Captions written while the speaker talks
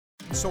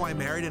So I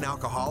Married an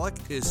Alcoholic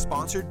is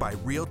sponsored by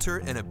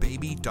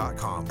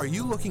RealtorAndABaby.com. Are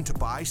you looking to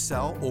buy,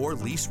 sell, or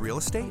lease real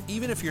estate?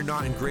 Even if you're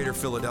not in Greater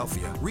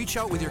Philadelphia, reach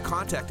out with your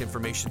contact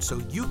information so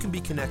you can be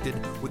connected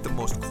with the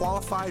most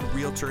qualified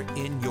realtor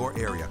in your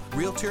area.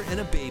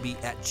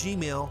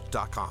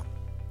 RealtorAndABaby@gmail.com.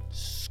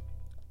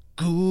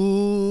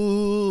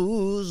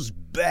 School's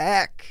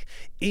back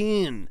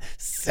in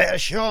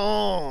session.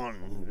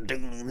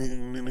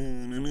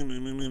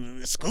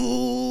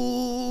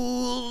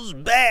 School's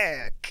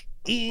back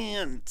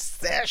in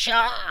session.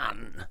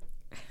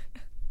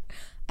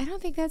 I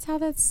don't think that's how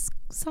that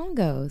song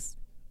goes.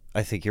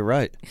 I think you're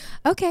right.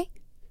 Okay.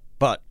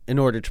 But in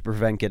order to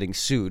prevent getting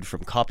sued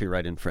from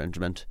copyright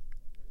infringement,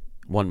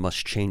 one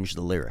must change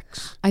the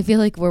lyrics. I feel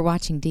like we're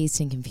watching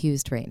Dazed and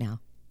Confused right now.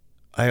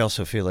 I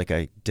also feel like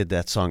I did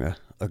that song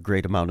a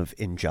great amount of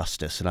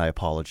injustice, and I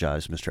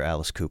apologize, Mr.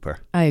 Alice Cooper.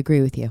 I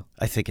agree with you.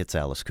 I think it's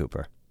Alice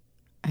Cooper.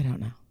 I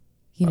don't know.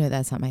 You know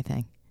that's not my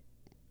thing.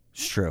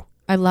 It's true.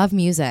 I love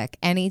music.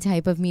 Any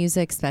type of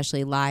music,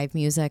 especially live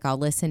music. I'll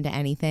listen to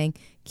anything.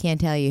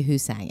 Can't tell you who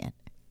sang it.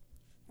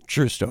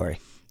 True story.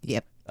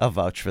 Yep. I'll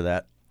vouch for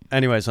that.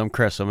 Anyways, I'm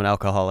Chris. I'm an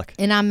alcoholic.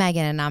 And I'm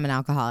Megan, and I'm an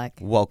alcoholic.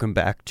 Welcome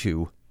back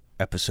to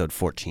episode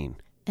 14.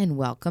 And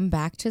welcome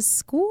back to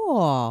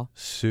school.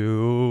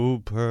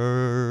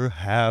 Super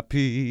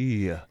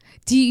happy.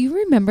 Do you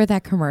remember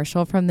that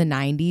commercial from the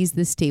 90s,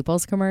 the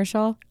Staples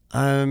commercial?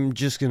 I'm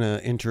just going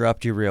to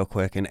interrupt you real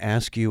quick and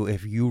ask you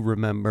if you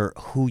remember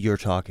who you're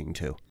talking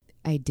to.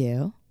 I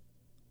do.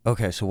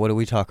 Okay, so what did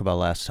we talk about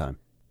last time?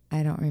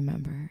 I don't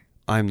remember.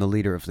 I'm the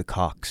leader of the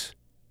Cox.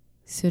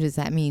 So does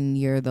that mean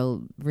you're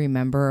the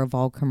remember of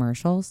all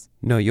commercials?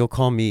 No, you'll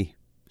call me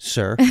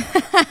sir.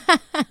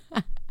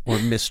 Or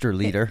Mr.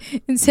 Leader.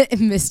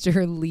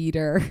 Mr.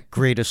 Leader.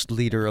 Greatest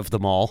leader of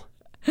them all.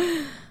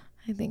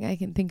 I think I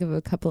can think of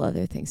a couple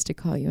other things to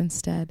call you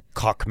instead.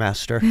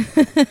 Cockmaster.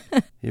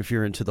 If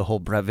you're into the whole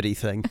brevity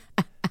thing.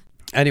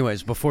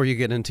 Anyways, before you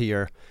get into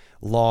your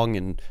long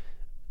and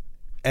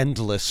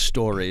endless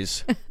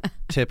stories,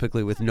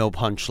 typically with no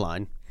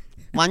punchline.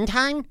 One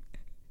time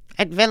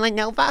at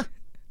Villanova,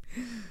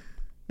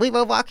 we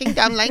were walking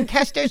down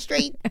Lancaster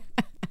Street,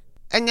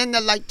 and then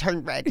the light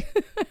turned red.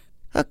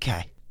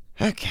 Okay.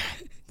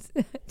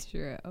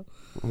 True.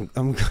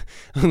 I'm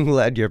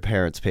glad your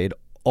parents paid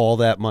all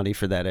that money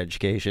for that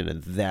education,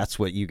 and that's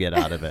what you get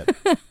out of it.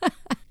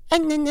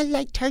 And then the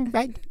light turned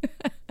red.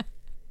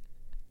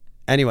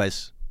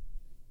 Anyways,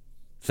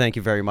 thank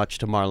you very much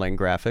to Marlane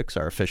Graphics,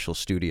 our official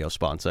studio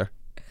sponsor.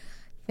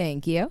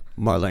 Thank you.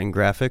 Marlane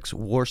Graphics,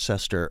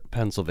 Worcester,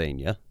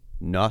 Pennsylvania,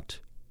 not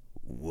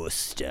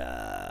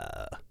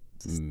Worcester,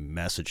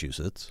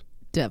 Massachusetts.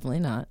 Definitely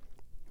not.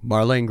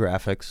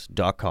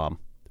 MarlaneGraphics.com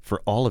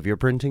for all of your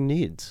printing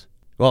needs.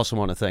 We also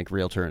want to thank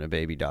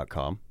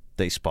RealtorAndABaby.com.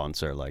 They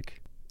sponsor,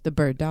 like... The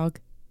bird dog?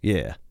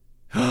 Yeah.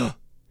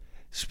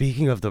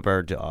 Speaking of the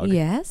bird dog...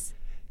 Yes?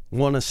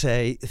 Want to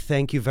say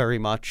thank you very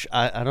much.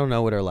 I don't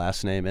know what her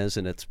last name is,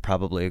 and it's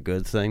probably a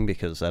good thing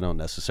because I don't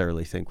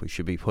necessarily think we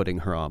should be putting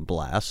her on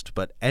blast.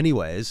 But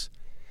anyways,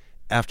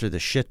 after the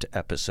shit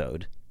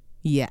episode...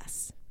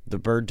 Yes. The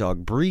bird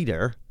dog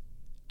breeder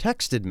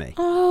texted me.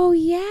 Oh,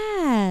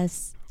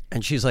 yes.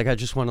 And she's like, I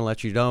just want to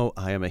let you know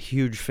I am a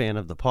huge fan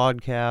of the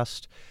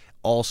podcast.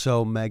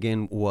 Also,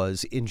 Megan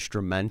was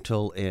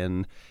instrumental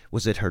in,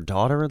 was it her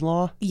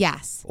daughter-in-law?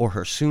 Yes. Or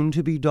her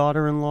soon-to-be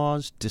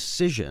daughter-in-law's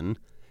decision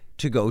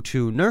to go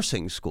to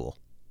nursing school.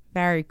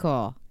 Very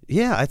cool.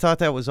 Yeah, I thought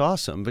that was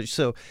awesome. But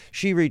so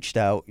she reached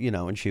out,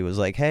 and she was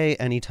like, hey,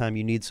 anytime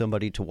you need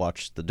somebody to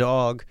watch the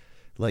dog,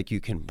 like you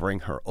can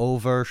bring her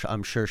over.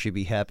 I'm sure she'd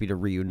be happy to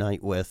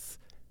reunite with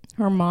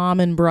her mom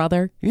and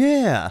brother.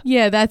 Yeah.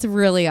 Yeah, that's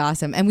really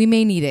awesome. And we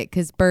may need it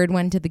because Bird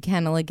went to the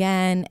kennel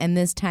again and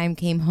this time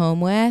came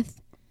home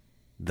with...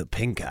 the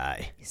pink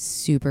eye.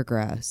 Super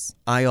gross.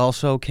 I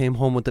also came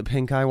home with the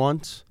pink eye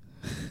once.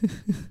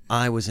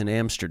 I was in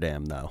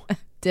Amsterdam, though.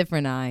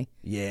 Different eye.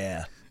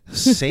 Yeah.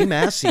 Same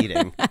ass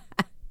eating.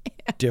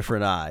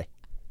 Different eye.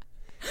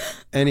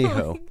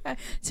 Anywho. Oh,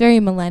 it's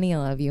very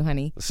millennial of you,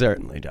 honey.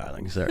 Certainly,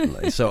 darling,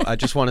 certainly. So I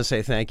just want to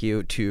say thank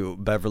you to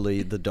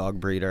Beverly, the dog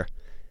breeder.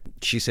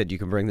 She said you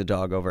can bring the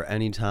dog over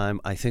anytime.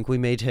 I think we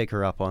may take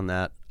her up on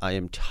that. I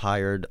am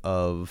tired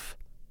of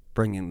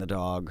bringing the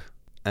dog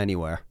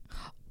anywhere.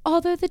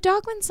 Although the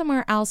dog went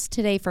somewhere else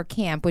today for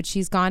camp, which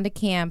she's gone to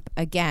camp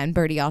again.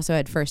 Birdie also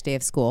had first day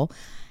of school.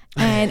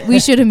 And we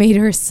should have made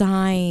her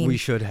sign. We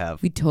should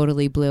have. We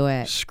totally blew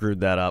it.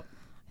 Screwed that up.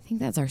 I think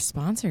that's our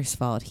sponsor's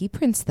fault. He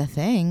prints the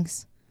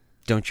things.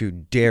 Don't you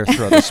dare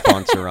throw the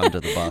sponsor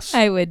under the bus.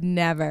 I would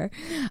never.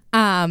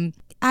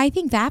 I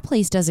think that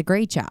place does a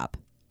great job.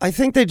 I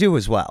think they do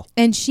as well.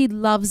 And she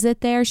loves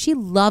it there. She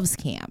loves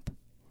camp.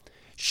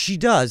 She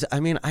does. I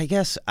mean, I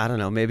guess, I don't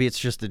know, maybe it's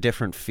just a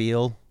different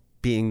feel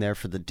being there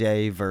for the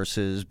day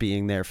versus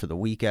being there for the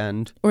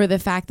weekend. Or the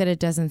fact that it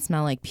doesn't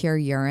smell like pure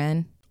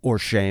urine. Or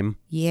shame.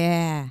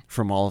 Yeah.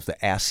 From all of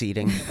the ass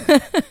eating.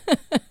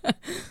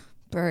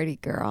 Birdie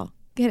girl,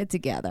 get it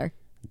together.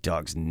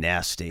 Dog's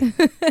nasty.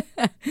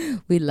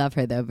 We love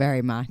her, though,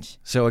 very much.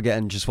 So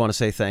again, just want to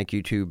say thank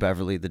you to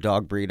Beverly, the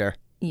dog breeder.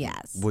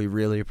 Yes. We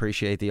really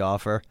appreciate the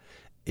offer.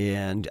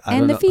 And I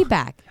And don't the know,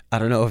 feedback. I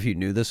don't know if you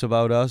knew this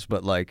about us,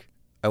 but like,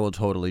 I will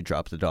totally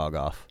drop the dog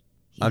off.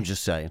 Yeah. I'm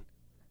just saying.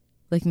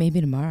 Like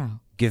maybe tomorrow.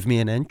 Give me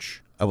an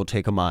inch, I will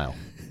take a mile.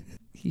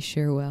 You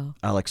sure will.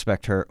 I'll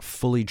expect her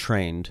fully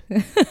trained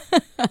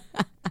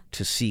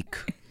to seek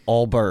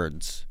all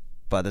birds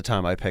by the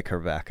time I pick her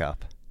back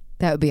up.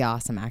 That would be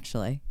awesome,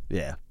 actually.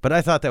 Yeah. But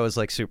I thought that was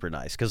like super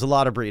nice because a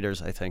lot of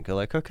breeders, I think, are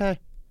like, okay,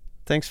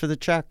 thanks for the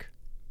check.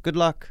 Good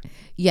luck.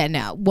 Yeah,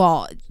 no.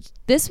 Well,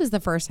 this was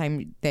the first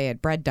time they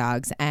had bred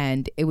dogs,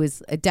 and it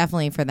was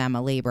definitely for them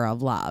a labor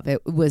of love.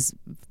 It was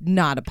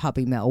not a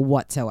puppy mill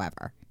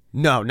whatsoever.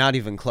 No, not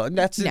even close.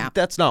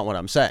 That's not what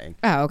I'm saying.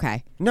 Oh,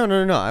 okay. No.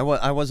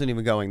 I wasn't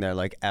even going there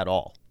like at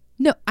all.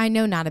 No, I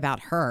know not about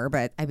her,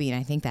 but I mean,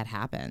 I think that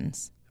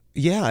happens.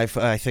 Yeah,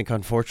 I think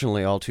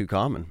unfortunately all too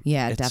common.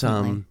 Yeah, it's,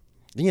 definitely.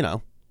 You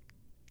know,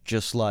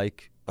 just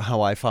like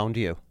how I found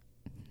you.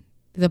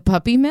 The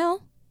puppy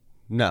mill?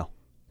 No.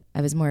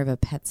 I was more of a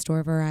pet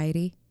store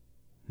variety.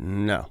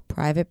 No.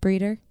 Private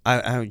breeder.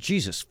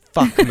 Jesus,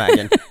 fuck,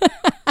 Megan.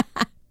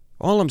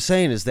 All I'm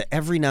saying is that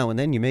every now and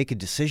then you make a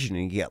decision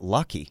and you get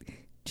lucky.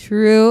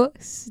 True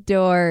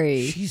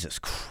story. Jesus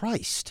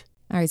Christ.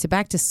 All right, so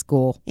back to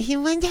school.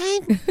 You one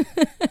time?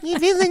 You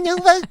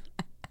Villanova?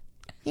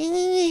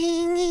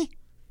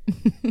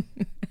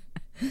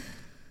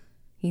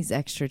 He's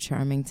extra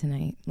charming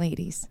tonight,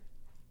 ladies.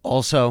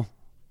 Also,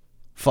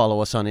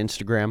 follow us on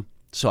Instagram,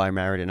 So I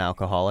Married an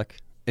Alcoholic.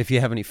 If you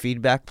have any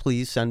feedback,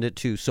 please send it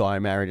to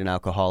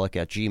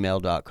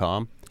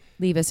soimarriedanalcoholic@gmail.com.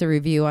 Leave us a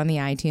review on the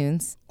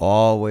iTunes.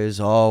 Always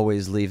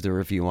leave the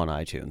review on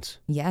iTunes.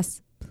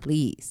 Yes,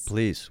 please.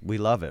 Please. We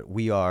love it.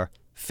 We are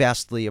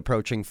fastly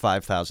approaching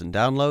 5,000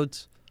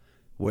 downloads,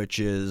 which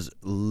is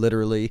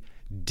literally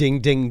ding,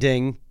 ding,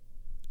 ding.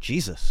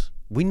 Jesus.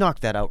 We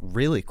knocked that out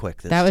really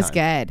quick this time. That was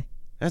good.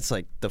 That's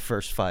like the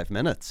first 5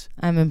 minutes.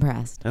 I'm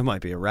impressed. That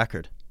might be a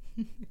record.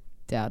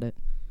 Doubt it.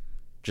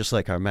 Just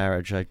like our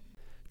marriage, I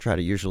try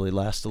to usually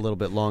last a little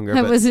bit longer.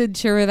 I but wasn't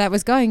sure where that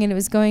was going, and it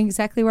was going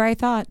exactly where I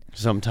thought.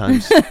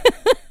 sometimes you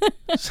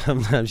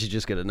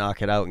just got to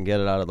knock it out and get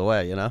it out of the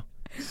way, you know?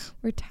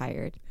 We're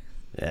tired.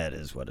 Yeah, it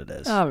is what it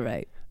is. All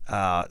right.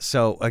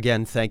 So,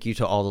 again, thank you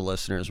to all the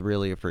listeners.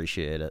 Really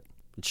appreciate it.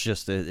 It's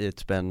just,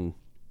 it's been...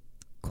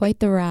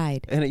 Quite the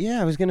ride. And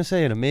I was going to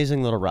say an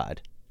amazing little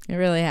ride. It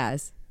really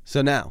has.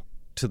 So now,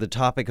 to the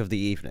topic of the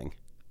evening.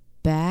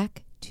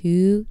 Back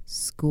to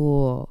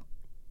school.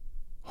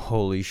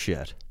 Holy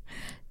shit.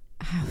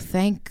 Oh,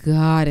 thank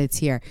God it's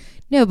here.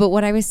 No, but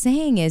what I was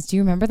saying is, do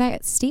you remember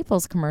that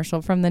Staples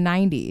commercial from the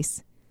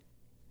 90s?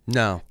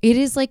 No. It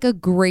is like a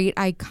great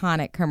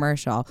iconic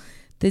commercial.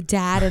 The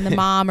dad and the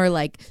mom are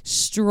like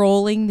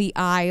strolling the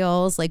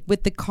aisles, like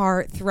with the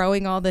cart,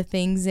 throwing all the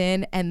things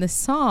in. And the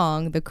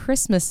song, the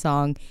Christmas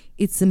song,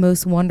 It's the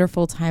Most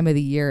Wonderful Time of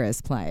the Year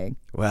is playing.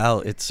 Well,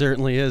 it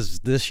certainly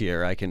is this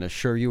year. I can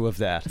assure you of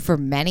that. For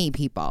many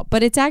people.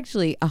 But it's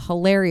actually a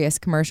hilarious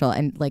commercial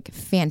and like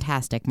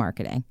fantastic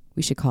marketing.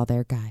 We should call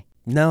their guy.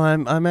 No,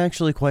 I'm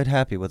actually quite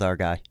happy with our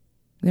guy.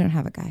 We don't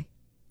have a guy.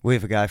 We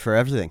have a guy for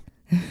everything.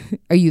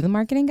 Are you the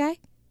marketing guy?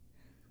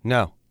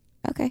 No.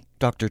 Okay.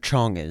 Dr.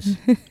 Chong is.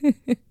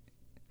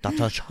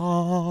 Dr.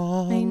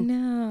 Chong. I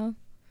know.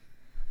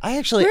 I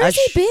actually... Where has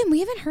he been? We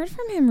haven't heard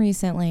from him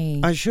recently.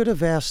 I should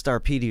have asked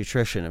our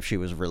pediatrician if she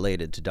was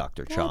related to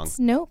Dr. Chong.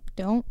 Nope.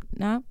 Don't.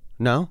 No.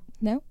 No?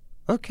 No.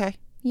 Okay.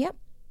 Yep.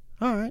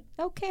 All right.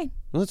 Okay.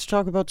 Let's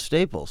talk about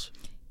Staples.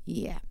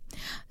 Yeah.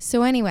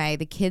 So anyway,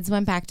 the kids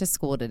went back to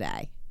school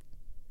today.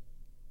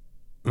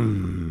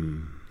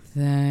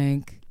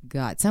 Thank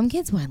God. Some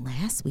kids went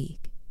last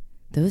week.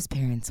 Those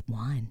parents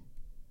won.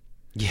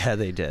 Yeah,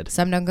 they did.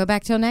 Some don't go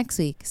back till next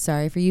week.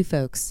 Sorry for you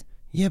folks.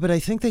 Yeah, but I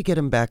think they get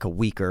him back a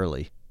week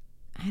early.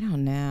 I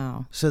don't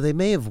know. So they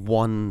may have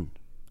won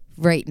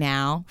Right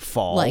now.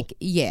 fall, Like,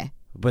 yeah.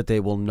 but they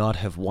will not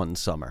have won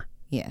summer.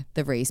 Yeah.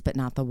 The race, but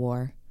not the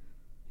war.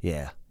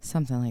 Yeah.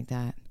 Something like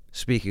that.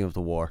 Speaking of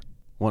the war,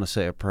 I want to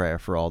say a prayer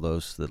for all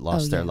those that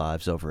lost their yeah.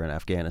 lives over in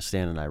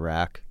Afghanistan and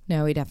Iraq.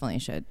 No, we definitely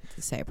should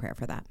say a prayer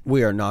for that.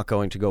 We are not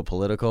going to go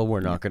political.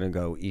 We're not going to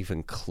go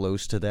even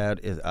close to that.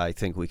 I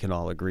think we can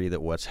all agree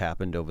that what's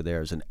happened over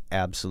there is an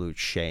absolute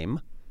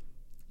shame.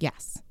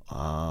 Yes.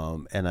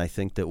 And I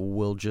think that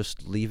we'll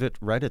just leave it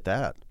right at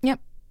that. Yep.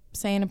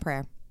 Saying a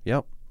prayer.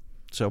 Yep.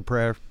 So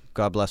prayer,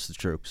 God bless the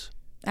troops.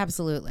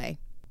 Absolutely.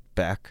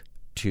 Back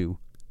to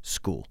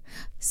school.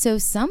 So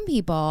some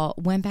people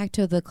went back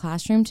to the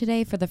classroom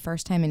today for the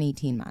first time in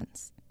 18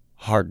 months.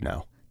 Hard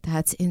no.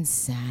 That's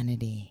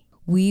insanity.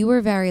 We were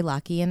very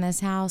lucky in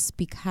this house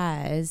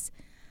because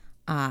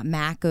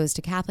Matt goes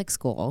to Catholic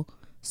school.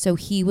 So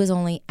he was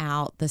only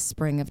out the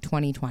spring of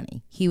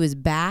 2020. He was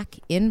back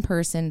in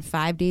person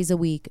 5 days a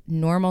week,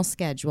 normal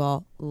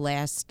schedule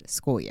last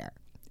school year.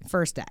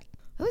 First day.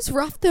 It was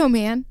rough though,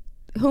 man.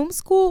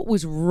 Homeschool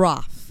was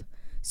rough.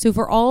 So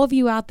for all of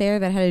you out there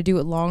that had to do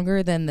it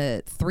longer than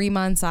the 3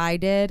 months I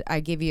did,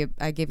 I give you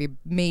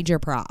major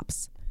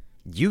props.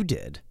 You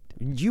did.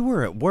 You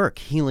were at work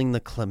healing the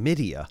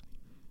chlamydia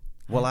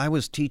while I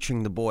was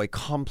teaching the boy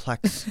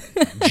complex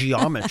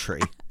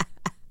geometry.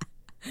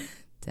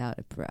 Doubt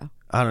it, bro.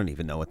 I don't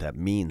even know what that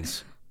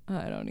means.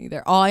 I don't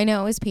either. All I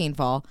know is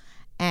painful.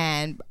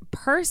 And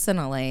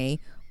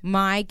personally,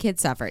 my kid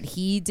suffered.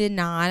 He did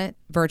not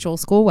virtual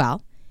school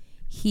well.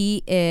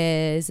 He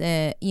is,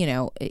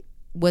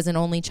 was an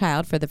only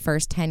child for the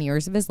first 10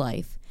 years of his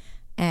life.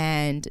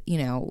 And,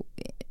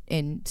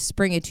 in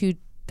spring of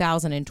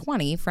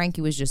 2020,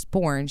 Frankie was just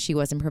born. She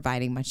wasn't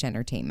providing much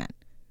entertainment.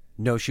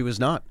 No, she was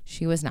not.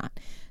 She was not.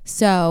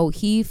 So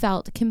he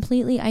felt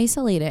completely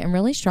isolated and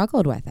really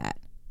struggled with it.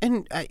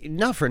 And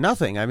not for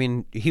nothing. I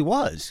mean, he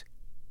was.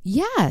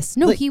 Yes.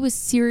 No, he was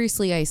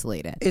seriously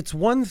isolated. It's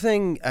one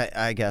thing,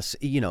 I guess,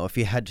 if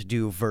you had to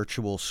do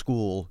virtual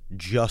school,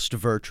 just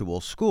virtual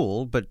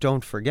school. But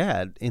don't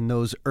forget, in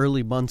those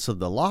early months of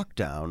the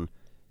lockdown,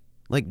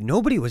 like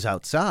nobody was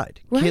outside.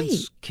 Right.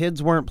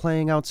 Kids weren't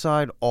playing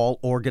outside, all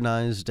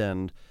organized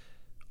and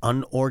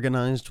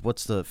unorganized.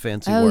 What's the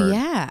fancy word? Oh,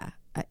 yeah.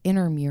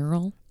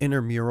 Intramural.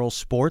 Intramural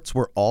sports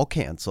were all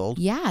canceled.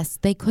 Yes,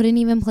 they couldn't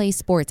even play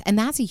sports. And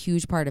that's a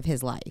huge part of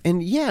his life.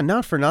 And yeah,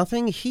 not for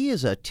nothing, he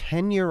is a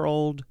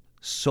 10-year-old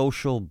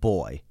social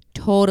boy.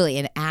 Totally,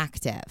 and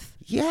active.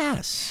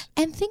 Yes.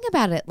 And think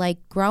about it, like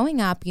growing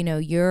up,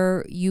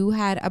 you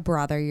had a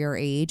brother your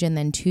age and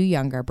then 2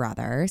 younger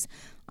brothers.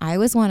 I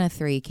was one of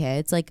 3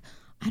 kids. Like,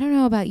 I don't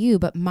know about you,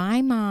 but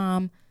my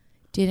mom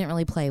didn't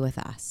really play with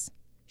us.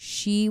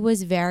 She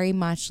was very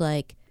much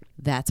like,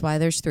 that's why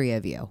there's 3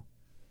 of you.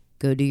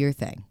 Go do your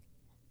thing.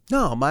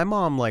 No, my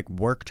mom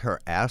worked her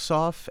ass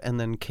off and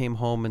then came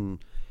home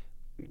and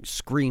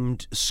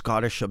screamed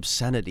Scottish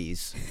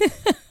obscenities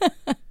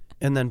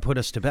and then put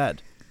us to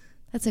bed.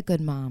 That's a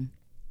good mom.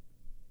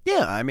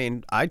 Yeah, I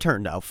mean, I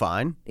turned out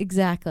fine.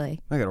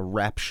 Exactly. I got a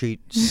rap sheet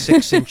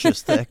 6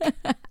 inches thick.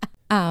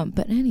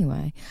 But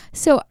anyway,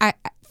 so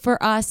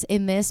for us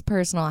in this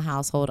personal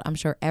household, I'm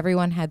sure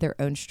everyone had their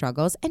own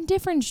struggles and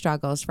different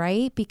struggles,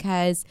 right?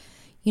 Because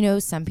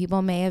some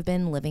people may have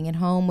been living at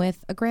home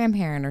with a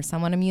grandparent or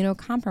someone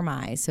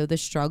immunocompromised. So the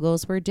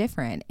struggles were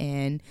different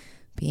in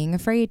being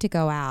afraid to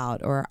go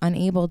out or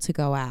unable to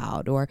go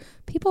out, or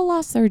people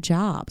lost their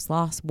jobs,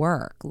 lost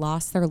work,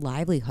 lost their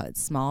livelihood,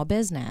 small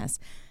business.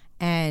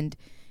 And,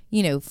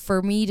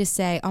 for me to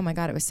say, oh my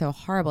God, it was so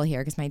horrible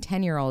here because my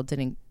 10-year-old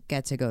didn't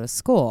get to go to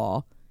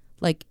school.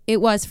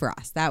 It was for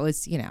us. That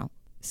was,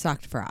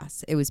 sucked for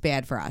us. It was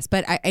bad for us.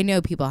 But I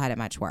know people had it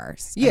much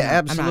worse. Yeah,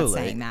 I'm absolutely. not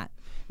saying that.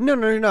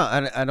 No.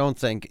 I don't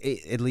think,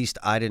 at least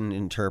I didn't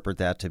interpret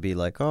that to be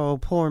like, oh,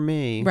 poor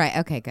me. Right.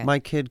 Okay, good. My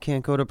kid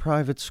can't go to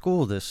private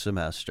school this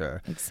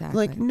semester.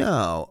 Exactly.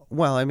 No.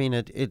 Well, I mean,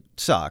 it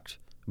sucked.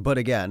 But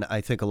again, I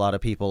think a lot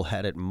of people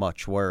had it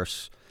much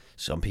worse.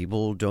 Some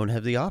people don't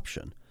have the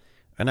option.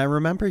 And I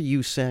remember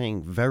you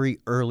saying very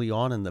early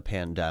on in the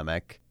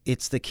pandemic,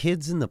 it's the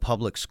kids in the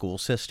public school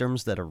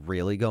systems that are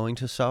really going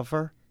to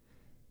suffer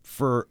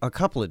for a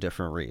couple of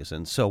different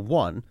reasons. So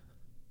one,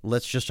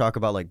 let's just talk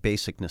about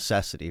basic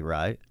necessity,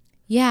 right?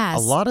 Yes.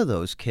 A lot of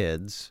those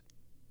kids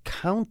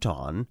count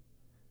on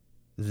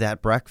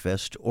that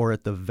breakfast or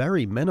at the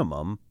very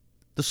minimum,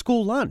 the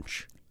school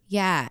lunch.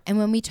 Yeah. And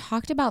when we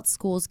talked about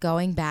schools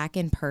going back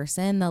in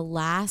person, the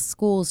last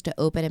schools to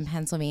open in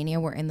Pennsylvania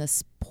were in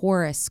the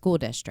poorest school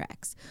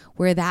districts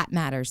where that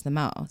matters the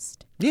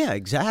most. Yeah,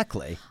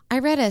 exactly. I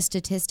read a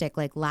statistic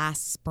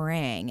last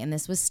spring, and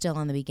this was still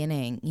in the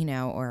beginning,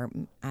 or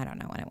I don't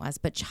know when it was,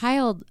 but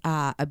child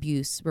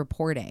abuse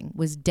reporting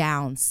was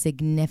down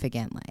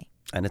significantly.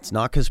 And it's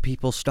not because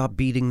people stop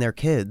beating their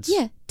kids.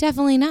 Yeah,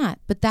 definitely not.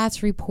 But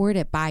that's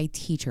reported by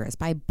teachers,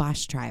 by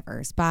bus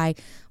drivers, by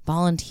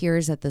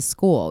volunteers at the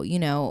school.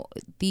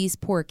 These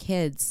poor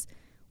kids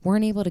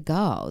weren't able to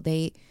go.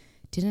 They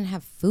didn't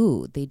have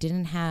food. They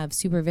didn't have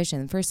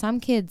supervision. For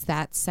some kids,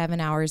 that 7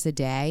 hours a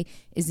day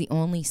is the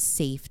only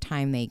safe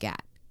time they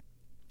get.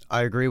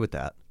 I agree with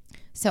that.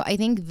 So I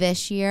think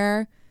this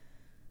year,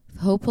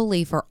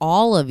 hopefully for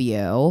all of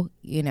you,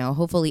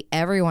 hopefully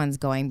everyone's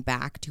going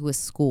back to a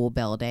school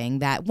building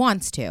that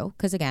wants to,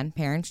 because again,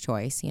 parents'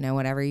 choice,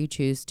 whatever you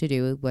choose to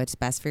do, what's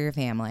best for your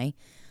family.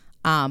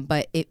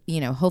 But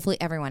hopefully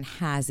everyone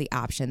has the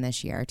option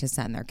this year to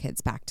send their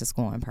kids back to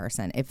school in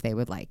person if they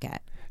would like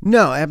it.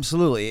 No,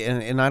 absolutely.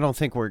 And I don't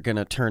think we're going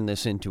to turn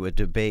this into a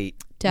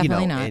debate.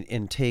 Definitely not.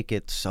 And take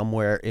it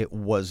somewhere it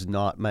was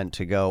not meant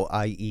to go,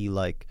 i.e.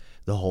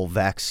 the whole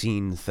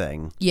vaccine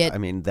thing. Yeah. I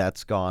mean,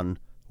 that's gone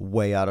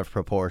way out of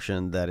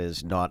proportion. That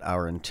is not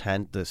our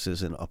intent. This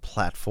isn't a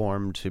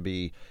platform to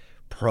be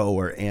pro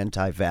or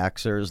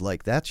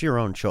anti-vaxxers. That's your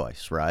own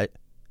choice, right?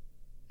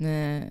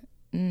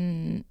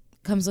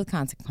 Comes with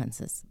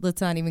consequences.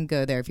 Let's not even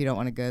go there if you don't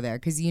want to go there,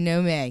 because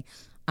me,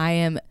 I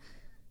am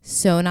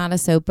so not a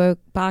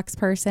soapbox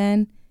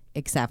person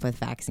except with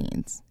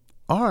vaccines.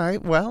 All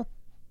right, well,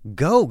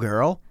 go,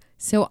 girl.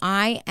 So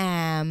I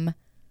am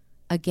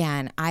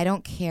again, I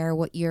don't care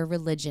what your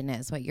religion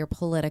is, what your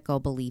political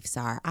beliefs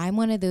are. I'm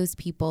one of those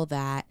people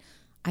that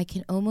I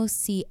can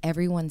almost see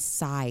everyone's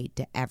side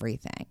to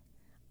everything.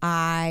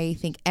 I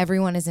think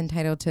everyone is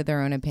entitled to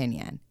their own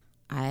opinion.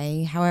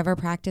 I, however,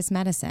 practice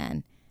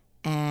medicine,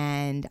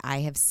 and I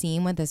have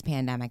seen what this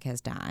pandemic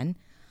has done.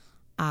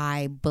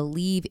 I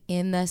believe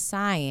in the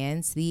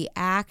science, the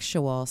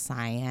actual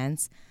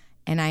science,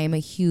 and I am a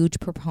huge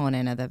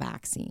proponent of the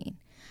vaccine.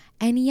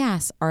 And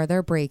yes, are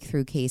there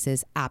breakthrough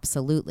cases?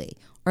 Absolutely.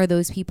 Are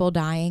those people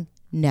dying?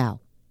 No.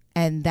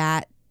 And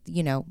that,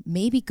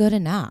 may be good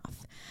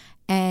enough.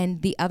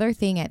 And the other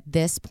thing at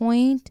this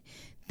point,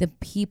 the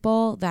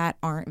people that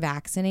aren't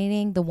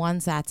vaccinating, the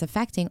ones that's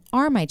affecting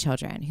are my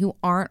children who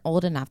aren't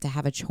old enough to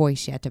have a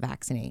choice yet to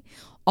vaccinate.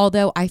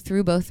 Although I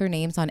threw both their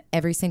names on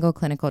every single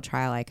clinical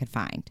trial I could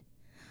find.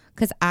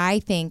 Because I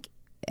think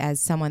as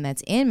someone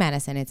that's in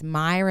medicine, it's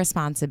my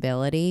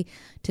responsibility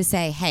to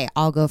say, hey,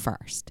 I'll go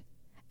first.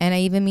 And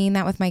I even mean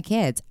that with my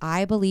kids.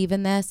 I believe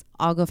in this.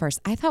 I'll go first.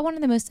 I thought one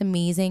of the most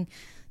amazing,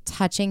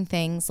 touching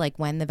things, like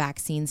when the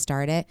vaccine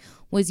started,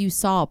 was you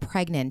saw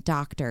pregnant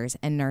doctors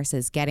and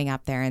nurses getting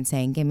up there and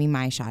saying, give me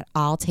my shot.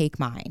 I'll take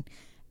mine,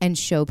 and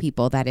show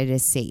people that it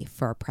is safe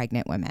for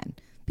pregnant women.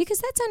 Because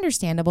that's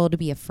understandable to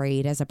be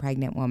afraid as a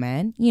pregnant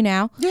woman,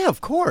 Yeah, of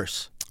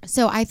course.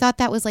 So I thought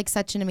that was like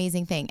such an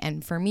amazing thing.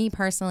 And for me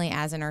personally,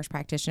 as a nurse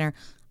practitioner,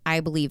 I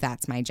believe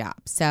that's my job.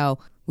 So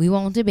we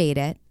won't debate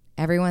it.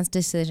 Everyone's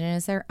decision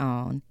is their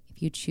own.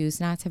 If you choose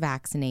not to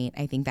vaccinate,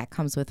 I think that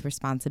comes with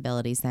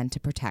responsibilities then to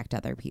protect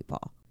other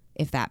people,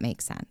 if that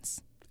makes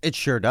sense. It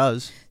sure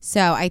does.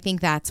 So I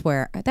think that's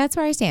where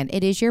I stand.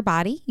 It is your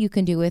body. You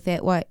can do with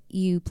it what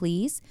you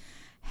please.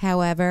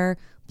 However,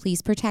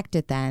 please protect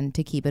it then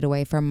to keep it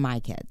away from my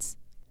kids.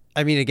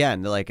 I mean,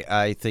 again,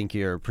 I think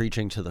you're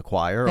preaching to the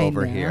choir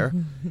over here.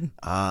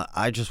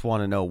 I just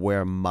want to know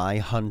where my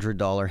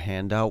 $100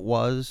 handout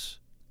was.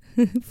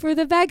 For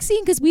the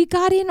vaccine, because we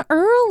got in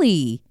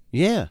early.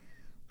 Yeah.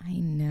 I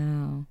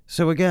know.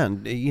 So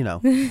again,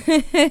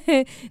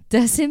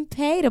 Doesn't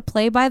pay to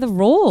play by the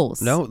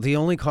rules. No, the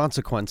only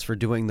consequence for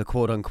doing the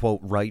quote-unquote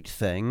right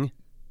thing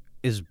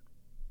is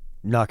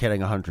not getting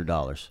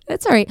 $100.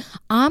 That's all right.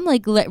 I'm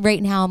like,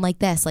 right now, I'm like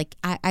this. Like,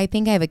 I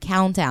think I have a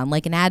countdown,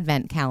 like an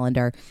advent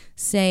calendar,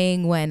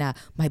 saying when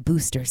my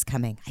booster's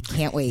coming. I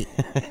can't wait.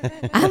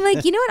 I'm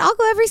like, you know what? I'll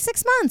go every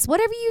 6 months.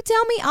 Whatever you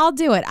tell me, I'll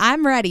do it.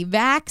 I'm ready.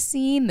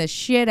 Vaccine the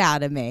shit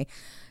out of me.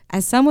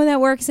 As someone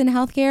that works in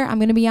healthcare, I'm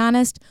going to be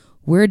honest,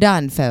 we're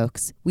done,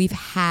 folks. We've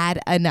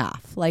had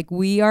enough. Like,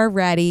 we are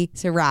ready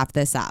to wrap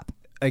this up.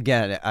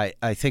 Again,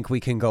 I think we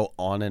can go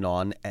on and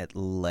on at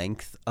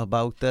length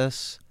about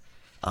this.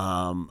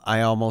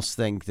 I almost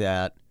think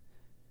that,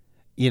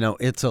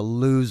 it's a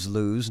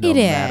lose-lose no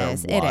matter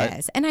what. It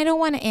is. And I don't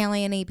want to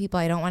alienate people.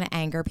 I don't want to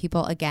anger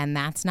people. Again,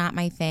 that's not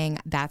my thing.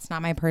 That's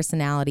not my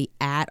personality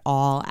at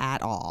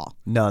all.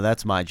 No,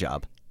 that's my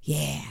job.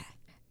 Yeah.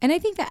 And I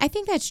think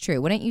that's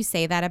true. Wouldn't you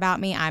say that about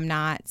me? I'm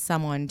not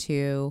someone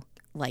to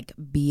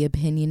be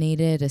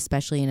opinionated,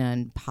 especially in an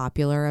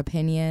unpopular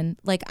opinion.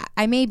 Like,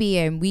 I may be,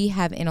 and we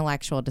have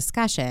intellectual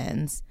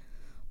discussions,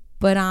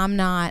 but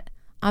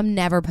I'm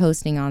never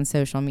posting on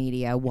social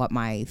media what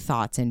my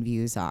thoughts and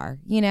views are.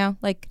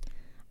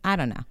 I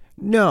don't know.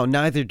 No,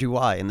 neither do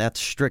I. And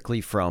that's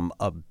strictly from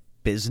a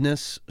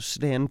business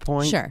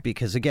standpoint. Sure.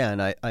 Because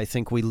again, I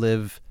think we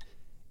live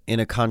in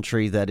a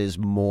country that is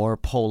more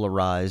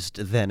polarized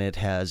than it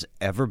has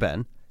ever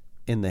been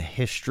in the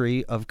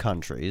history of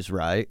countries,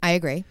 right? I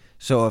agree.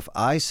 So if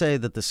I say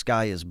that the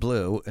sky is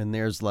blue and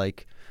there's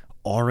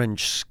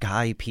orange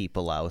sky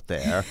people out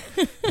there,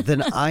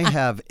 then I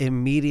have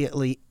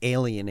immediately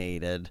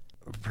alienated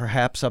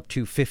perhaps up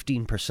to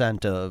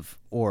 15% of,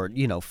 or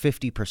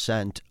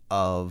 50%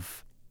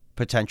 of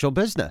potential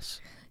business.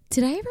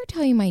 Did I ever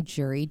tell you my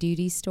jury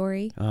duty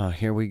story? Oh,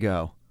 here we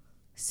go.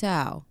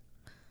 So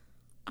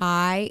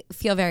I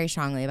feel very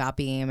strongly about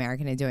being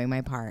American and doing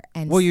my part.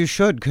 And well, you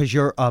should, because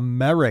you're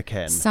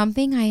American.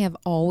 Something I have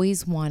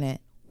always wanted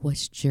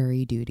was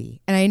jury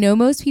duty. And I know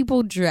most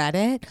people dread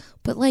it,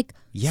 but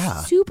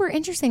super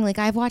interesting.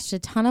 I've watched a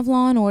ton of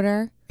Law and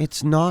Order.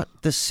 It's not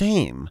the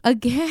same.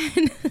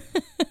 Again,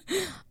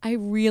 I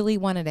really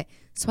wanted it.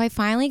 So I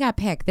finally got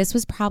picked. This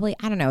was probably,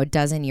 I don't know, a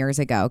dozen years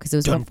ago, because it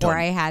was before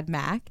I had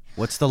Mac.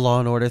 What's the Law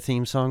and Order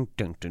theme song?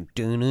 Dun, dun,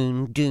 dun,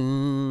 dun,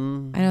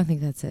 dun. I don't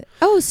think that's it.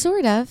 Oh,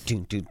 sort of.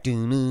 Dun, dun,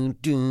 dun,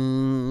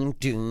 dun,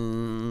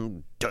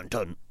 dun, dun,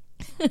 dun.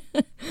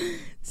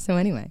 So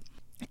anyway.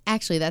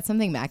 Actually, that's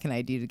something Mac and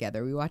I do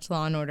together. We watch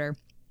Law & Order,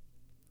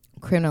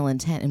 Criminal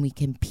Intent, and we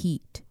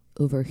compete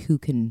over who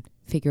can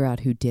figure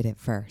out who did it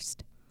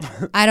first.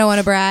 I don't want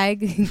to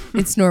brag.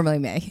 It's normally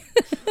me.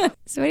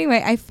 So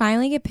anyway, I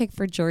finally get picked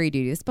for jury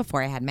duty. This is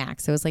before I had Mac,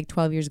 so it was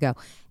 12 years ago.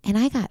 And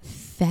I got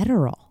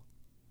federal,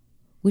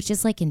 which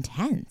is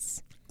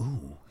intense.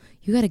 Ooh.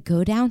 You got to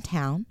go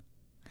downtown.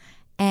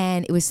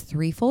 And it was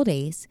 3 full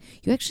days.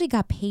 You actually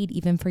got paid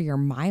even for your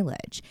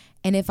mileage.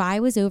 And if I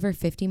was over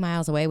 50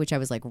 miles away, which I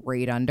was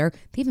right under,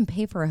 they even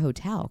pay for a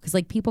hotel.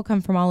 Because people come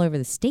from all over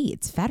the state.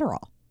 It's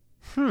federal.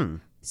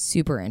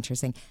 Super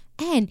interesting.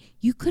 And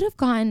you could have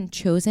gotten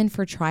chosen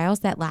for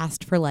trials that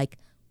last for like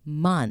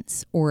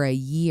months or a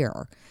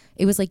year.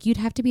 It was like you'd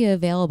have to be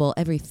available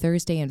every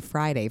Thursday and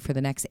Friday for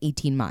the next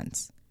 18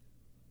 months.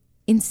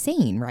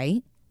 Insane,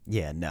 right?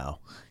 Yeah, no.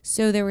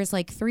 So there was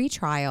like 3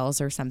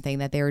 trials or something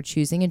that they were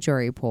choosing a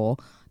jury pool.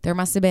 There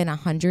must have been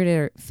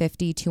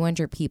 150,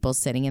 200 people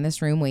sitting in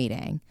this room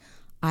waiting.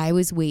 I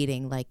was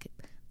waiting like,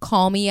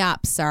 call me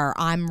up, sir.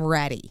 I'm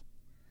ready.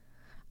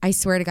 I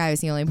swear to God, I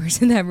was the only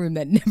person in that room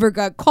that never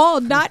got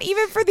called, not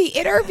even for the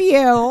interview.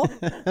 I'm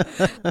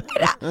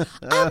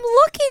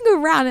looking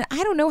around and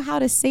I don't know how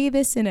to say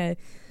this in a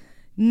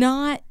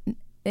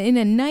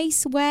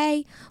nice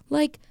way.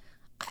 Like,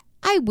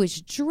 I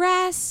was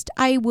dressed.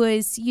 I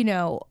was,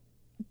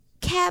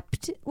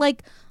 kept.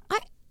 Like,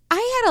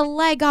 I had a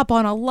leg up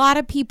on a lot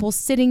of people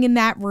sitting in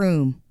that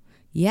room.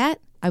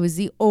 Yet, I was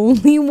the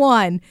only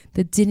one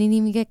that didn't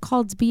even get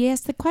called to be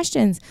asked the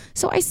questions.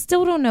 So I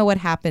still don't know what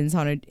happens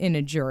in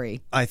a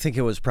jury. I think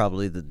it was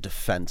probably the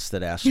defense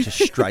that asked to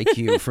strike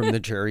you from the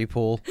jury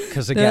pool.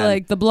 Because again, they're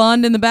like, the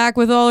blonde in the back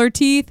with all her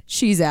teeth,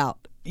 she's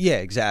out. Yeah,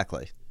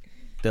 exactly.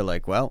 They're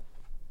like, well,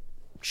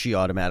 she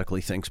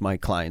automatically thinks my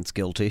client's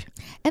guilty.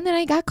 And then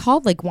I got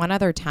called like one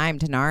other time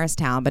to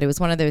Norristown, but it was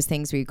one of those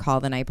things where you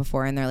call the night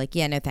before and they're like,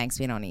 yeah, no thanks,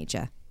 we don't need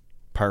you.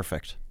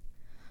 Perfect.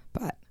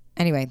 But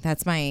anyway,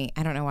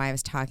 I don't know why I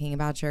was talking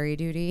about jury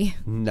duty.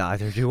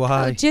 Neither do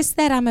I. Just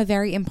that I'm a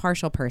very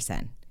impartial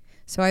person.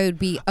 So I would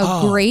be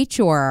a great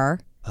juror,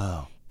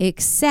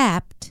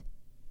 except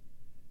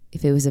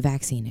if it was a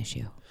vaccine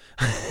issue.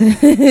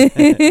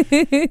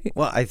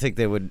 Well, I think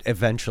they would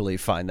eventually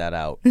find that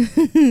out.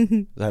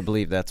 I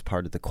believe that's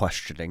part of the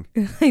questioning.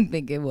 I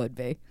think it would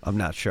be. I'm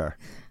not sure.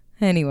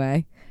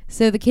 Anyway,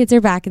 so the kids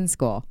are back in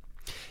school.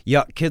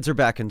 Yeah, kids are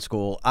back in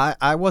school.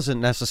 I wasn't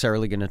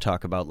necessarily going to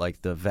talk about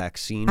like the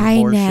vaccine I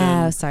portion.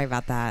 know. Sorry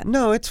about that.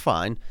 No, it's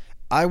fine.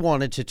 I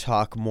wanted to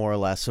talk more or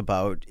less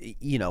about,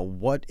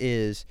 what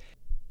is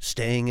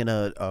staying in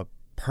a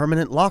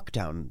permanent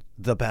lockdown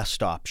the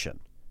best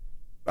option?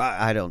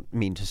 I don't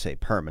mean to say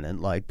permanent,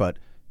 but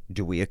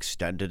do we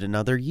extend it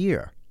another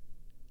year?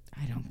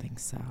 I don't think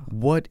so.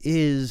 What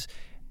is,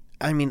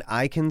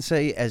 I can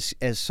say as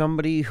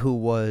somebody who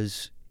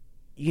was,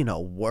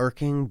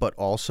 working, but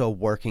also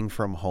working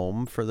from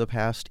home for the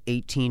past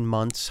 18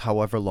 months,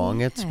 however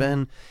long it's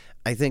been,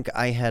 I think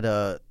I had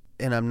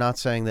and I'm not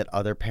saying that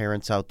other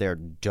parents out there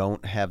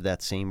don't have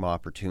that same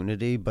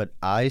opportunity, but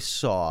I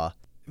saw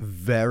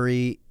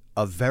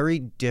a very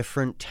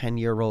different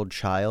 10-year-old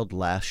child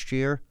last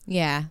year.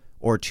 Yeah.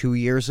 Or 2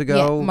 years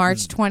ago. Yeah,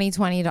 March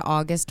 2020 to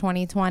August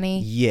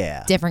 2020.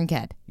 Yeah. Different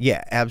kid.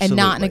 Yeah, absolutely. And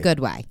not in a good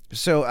way.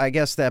 So I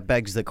guess that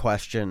begs the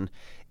question,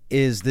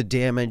 is the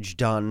damage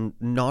done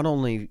not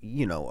only,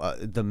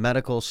 the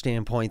medical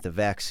standpoint, the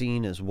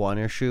vaccine is one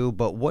issue,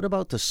 but what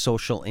about the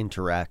social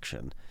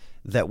interaction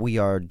that we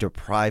are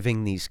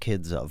depriving these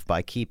kids of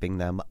by keeping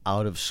them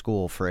out of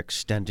school for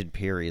extended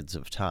periods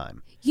of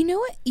time? You know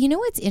what? You know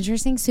what's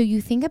interesting? So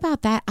you think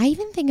about that. I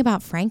even think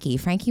about Frankie.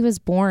 Frankie was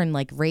born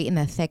like right in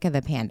the thick of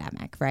the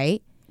pandemic,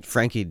 right?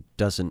 Frankie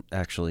doesn't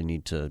actually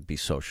need to be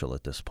social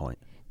at this point.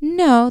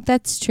 No,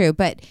 that's true.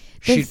 But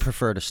she'd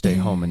prefer to stay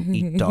home and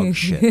eat dog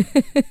shit.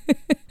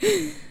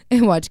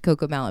 And watch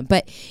Cocomelon.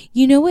 But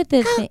you know what the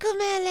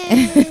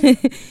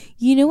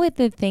you know what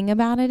the thing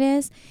about it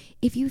is?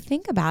 If you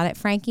think about it,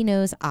 Frankie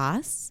knows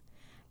us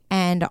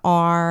and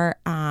our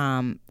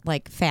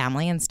like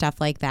family and stuff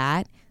like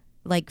that,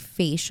 like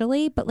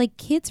facially, but like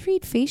kids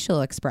read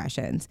facial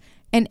expressions.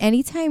 And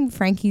anytime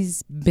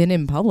Frankie's been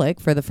in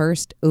public for the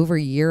first over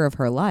year of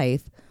her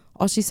life,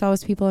 all she saw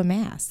was people in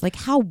masks. Like,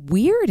 how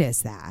weird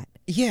is that?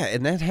 Yeah,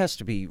 and that has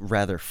to be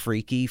rather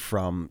freaky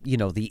from,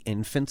 the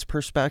infant's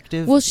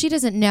perspective. Well, she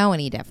doesn't know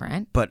any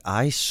different. But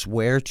I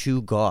swear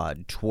to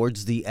God,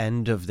 towards the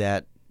end of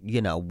that,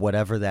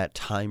 whatever that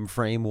time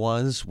frame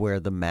was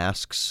where the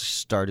masks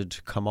started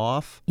to come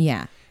off.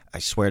 Yeah. I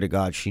swear to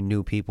God, she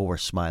knew people were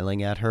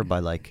smiling at her by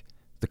like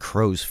the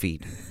crow's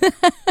feet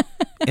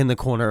in the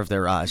corner of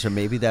their eyes. Or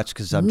maybe that's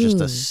because I'm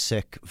just a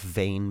sick,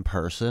 vain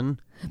person.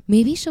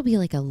 Maybe she'll be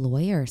like a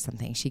lawyer or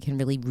something. She can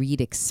really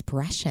read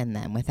expression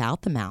then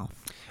without the mouth.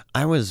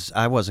 I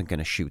wasn't going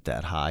to shoot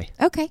that high.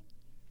 Okay.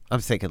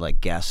 I'm thinking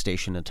like gas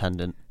station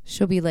attendant.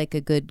 She'll be like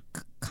a good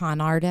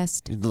con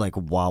artist. Like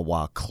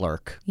Wawa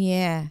clerk.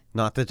 Yeah.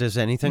 Not that there's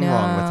anything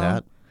wrong with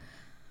that.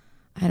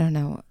 I don't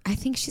know. I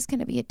think she's going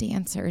to be a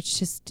dancer. It's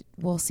just,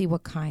 we'll see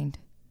what kind.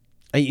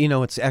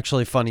 It's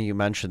actually funny you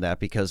mentioned that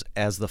because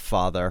as the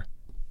father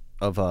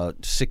of a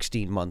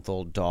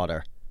 16-month-old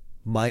daughter,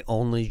 my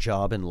only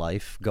job in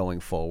life going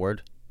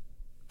forward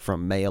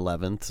from May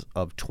 11th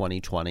of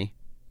 2020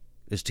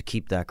 is to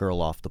keep that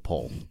girl off the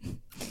pole.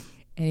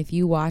 And if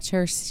you watch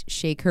her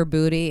shake her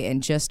booty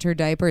in just her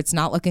diaper, it's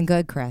not looking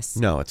good, Chris.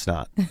 No, it's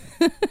not.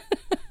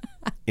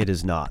 It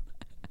is not.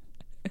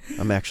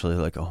 I'm actually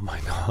like, oh my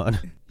God.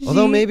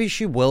 Although maybe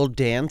she will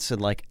dance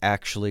and like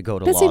actually go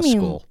to law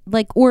school.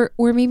 Like, or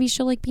maybe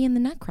she'll like be in the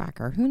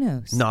Nutcracker. Who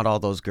knows? Not all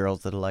those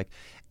girls that are like,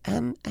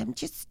 I'm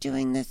just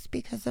doing this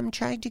because I'm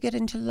trying to get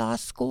into law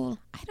school.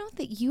 I don't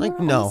think you Like,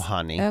 were no, always-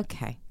 honey.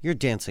 Okay. You're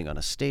dancing on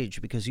a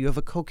stage because you have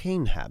a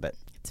cocaine habit.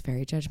 It's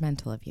very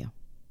judgmental of you.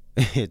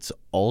 It's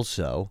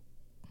also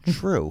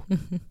true.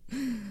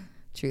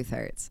 Truth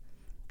hurts.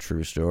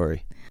 True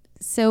story.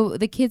 So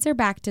the kids are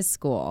back to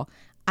school.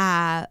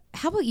 How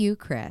about you,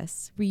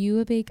 Chris? Were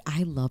you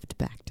I loved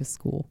back to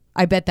school.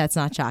 I bet that's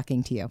not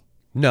shocking to you.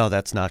 No,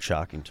 that's not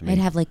shocking to me. I'd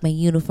have like my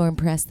uniform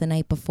pressed the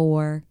night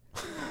before.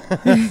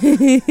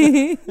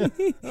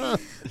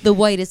 The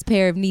whitest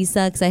pair of knee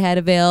socks I had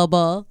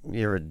available.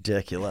 You're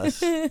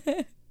ridiculous.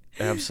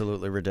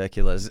 Absolutely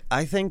ridiculous.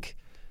 I think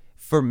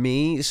for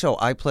me, so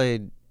I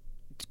played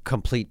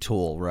complete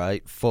tool,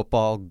 right?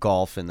 Football,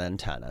 golf, and then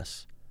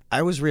tennis.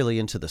 I was really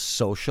into the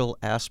social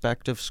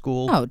aspect of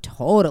school. Oh,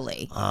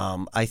 totally.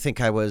 I think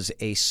I was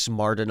a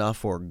smart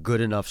enough or good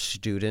enough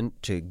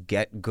student to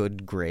get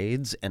good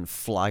grades and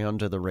fly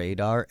under the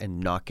radar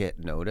and not get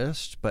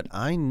noticed. But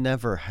I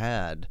never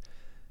had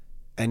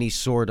any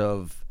sort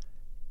of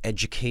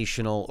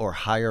educational or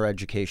higher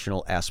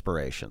educational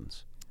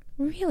aspirations.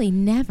 Really,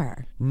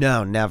 never.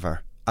 No,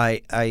 never.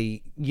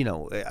 I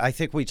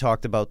think we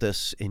talked about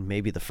this in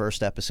maybe the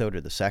first episode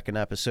or the second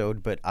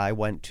episode, but I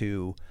went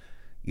to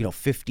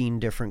 15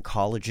 different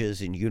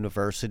colleges and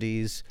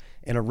universities.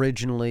 And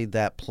originally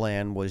that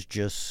plan was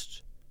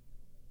just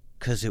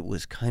because it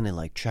was kind of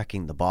like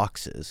checking the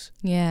boxes.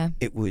 Yeah.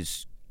 It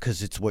was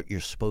because it's what you're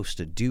supposed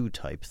to do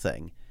type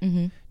thing.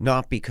 Mm-hmm.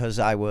 Not because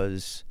I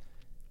was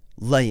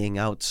laying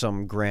out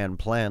some grand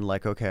plan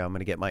like, okay, I'm going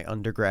to get my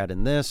undergrad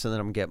in this, and then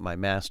I'm going to get my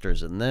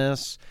master's in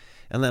this,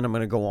 and then I'm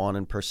going to go on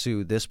and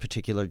pursue this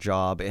particular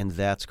job, and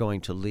that's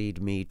going to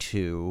lead me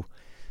to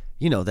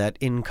that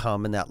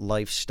income and that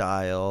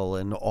lifestyle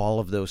and all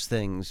of those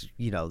things,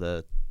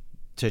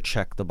 to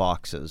check the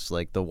boxes,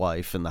 like the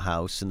wife and the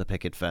house and the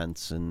picket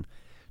fence and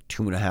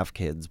 2.5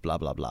 kids, blah,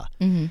 blah, blah.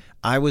 Mm-hmm.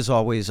 I was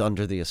always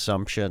under the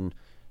assumption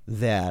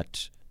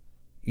that,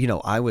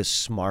 I was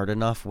smart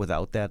enough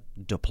without that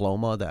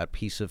diploma, that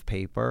piece of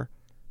paper,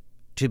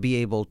 to be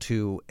able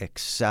to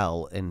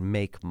excel and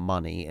make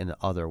money in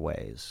other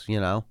ways,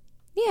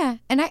 Yeah,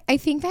 and I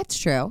think that's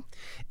true.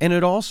 And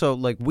it also,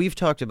 like, we've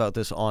talked about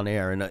this on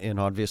air, and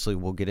obviously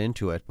we'll get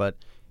into it, but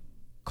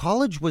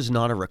college was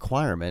not a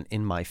requirement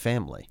in my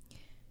family.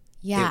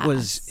 Yeah.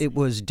 It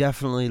was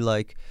definitely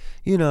like,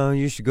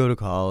 you should go to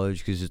college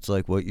because it's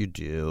like what you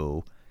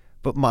do.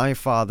 But my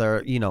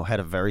father, had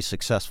a very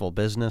successful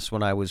business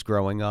when I was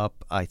growing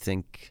up. I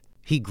think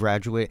he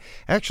graduated.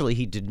 Actually,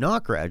 he did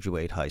not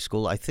graduate high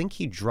school. I think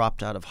he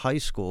dropped out of high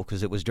school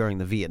because it was during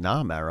the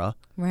Vietnam era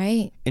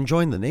Right. and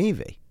joined the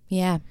Navy.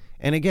 Yeah.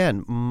 And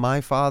again,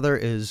 my father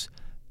this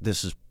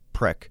is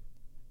prick.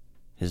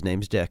 His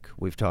name's Dick.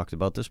 We've talked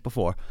about this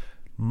before.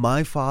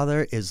 My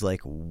father is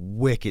like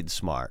wicked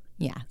smart,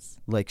 Yes.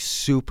 like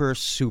super,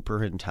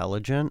 super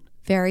intelligent.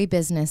 Very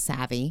business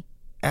savvy.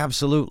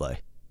 Absolutely.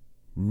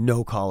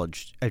 No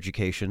college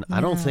education,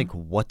 I don't think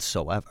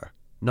whatsoever.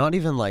 Not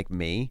even like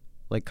me,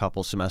 like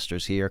couple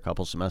semesters here,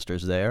 couple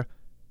semesters there.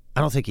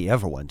 I don't think he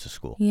ever went to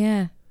school.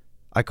 Yeah.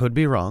 I could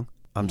be wrong.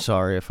 I'm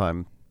sorry if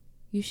I'm,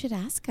 You should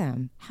ask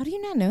him. How do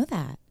you not know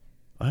that?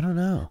 I don't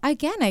know.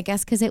 Again, I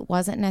guess because it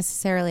wasn't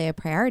necessarily a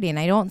priority. And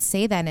I don't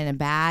say that in a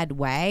bad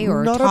way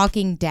or Not a-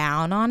 talking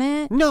down on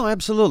it. No,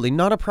 absolutely.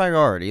 Not a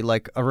priority,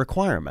 like a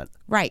requirement.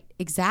 Right.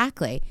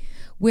 Exactly.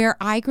 Where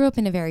I grew up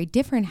in a very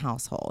different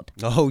household.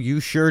 Oh, you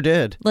sure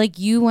did. Like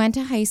you went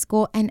to high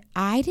school and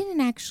I didn't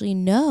actually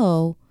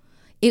know.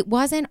 It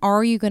wasn't,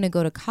 are you going to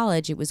go to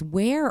college? It was,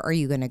 where are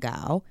you going to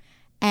go?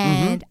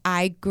 And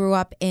I grew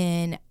up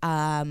in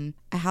a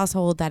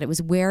household that it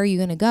was, where are you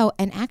going to go?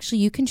 And actually,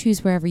 you can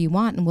choose wherever you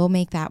want and we'll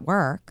make that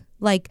work.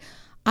 Like,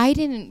 I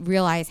didn't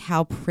realize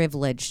how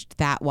privileged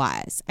that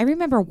was. I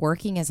remember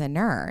working as a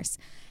nurse.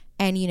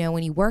 And,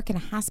 when you work in a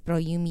hospital,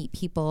 you meet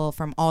people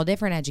from all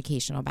different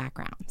educational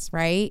backgrounds,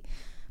 right?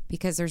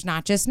 Because there's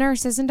not just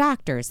nurses and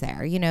doctors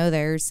there.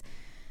 There's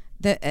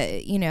the,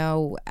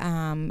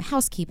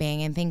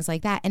 housekeeping and things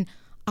like that. And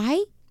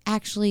I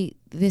actually,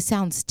 this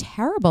sounds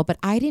terrible, but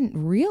I didn't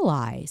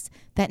realize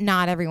that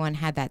not everyone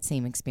had that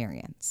same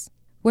experience.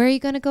 Where are you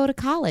going to go to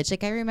college?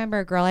 Like, I remember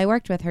a girl I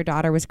worked with, her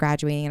daughter was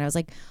graduating, and I was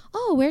like,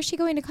 oh, where's she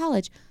going to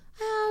college?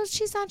 Oh,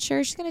 she's not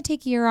sure. She's going to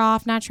take a year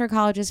off. Not sure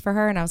college is for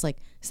her. And I was like,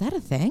 is that a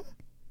thing?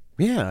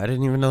 Yeah, I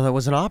didn't even know that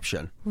was an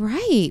option.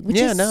 Right. Which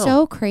Yeah, is no.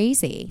 so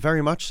crazy.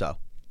 Very much so.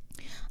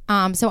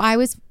 So I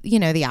was,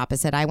 the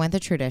opposite. I went the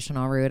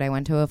traditional route. I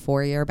went to a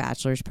 4-year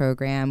bachelor's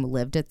program,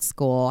 lived at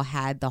school,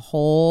 had the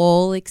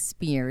whole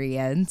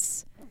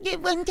experience. Yeah,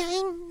 one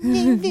time.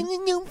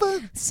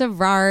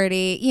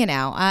 Sorority,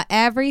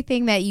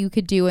 everything that you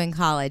could do in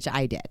college,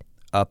 I did.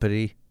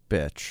 Uppity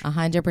bitch.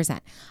 100%.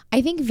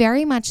 I think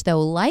very much,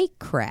 though, like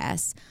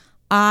Chris,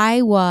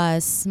 I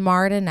was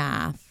smart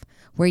enough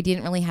where I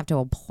didn't really have to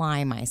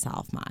apply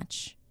myself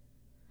much.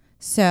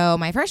 So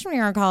my freshman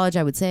year in college,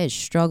 I would say I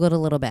struggled a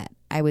little bit.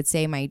 I would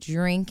say my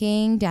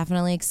drinking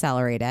definitely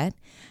accelerated.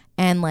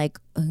 And like,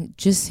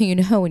 just so you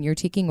know, when you're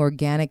taking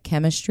organic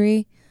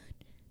chemistry,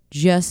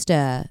 just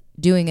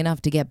doing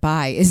enough to get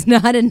by is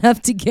not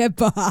enough to get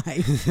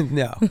by.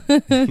 No.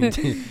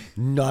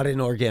 Not in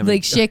organic.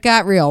 Like shit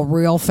got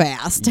real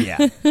fast.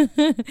 Yeah.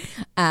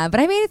 But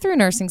I made it through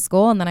nursing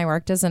school, and then I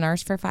worked as a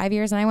nurse for 5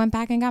 years, and I went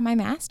back and got my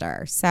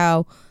master.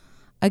 So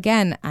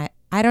again,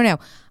 I don't know.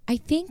 I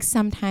think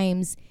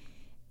sometimes,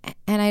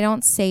 and I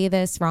don't say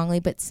this wrongly,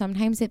 but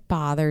sometimes it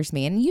bothers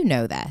me, and you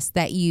know this,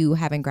 that you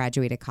haven't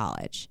graduated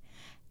college.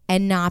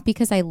 And not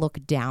because I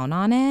look down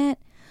on it,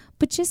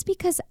 but just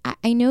because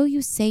I know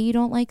you say you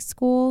don't like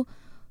school,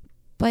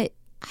 but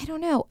I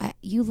don't know.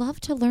 You love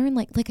to learn.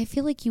 Like I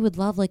feel like you would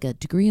love like a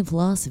degree in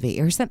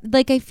philosophy or something.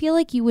 Like I feel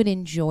like you would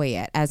enjoy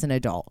it as an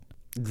adult.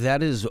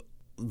 That is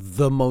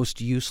the most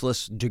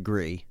useless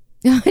degree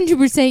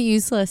 100%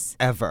 useless.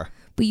 ever.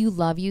 But you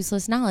love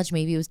useless knowledge.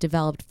 Maybe it was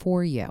developed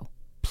for you.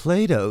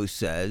 Plato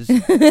says.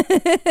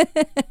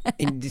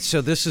 And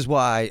so this is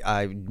why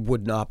I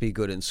would not be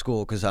good in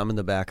school, because I'm in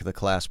the back of the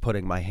class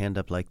putting my hand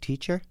up like,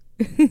 teacher?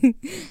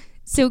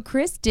 So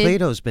Chris did.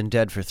 Plato's been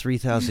dead for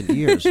 3,000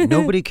 years.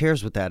 Nobody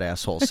cares what that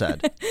asshole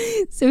said.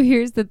 So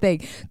here's the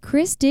thing.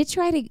 Chris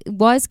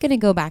was going to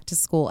go back to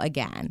school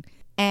again.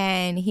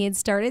 And he had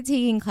started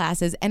taking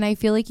classes. And I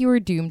feel like you were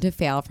doomed to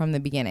fail from the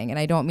beginning. And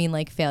I don't mean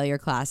like failure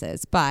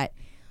classes, but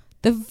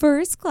the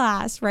first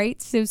class,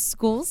 right? So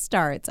school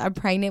starts. I'm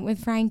pregnant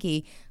with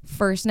Frankie.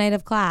 First night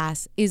of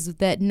class is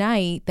that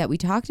night that we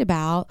talked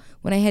about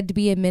when I had to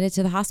be admitted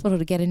to the hospital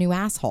to get a new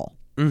asshole.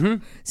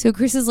 Mm-hmm. So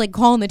Chris is like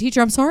calling the teacher.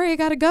 I'm sorry, I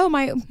got to go.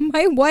 My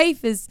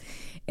wife is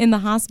in the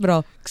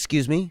hospital.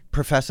 Excuse me,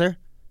 professor?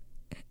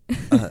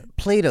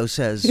 Plato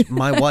says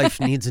my wife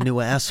needs a new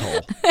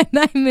asshole. And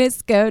I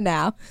must go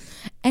now.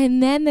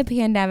 And then the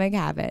pandemic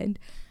happened.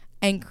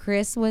 And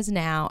Chris was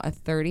now a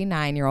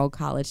 39-year-old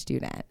college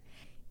student.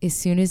 As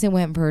soon as it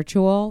went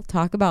virtual,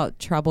 talk about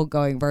trouble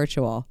going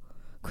virtual,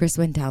 Chris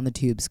went down the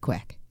tubes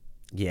quick.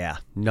 Yeah,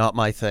 not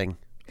my thing.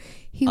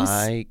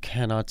 I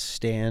cannot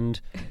stand,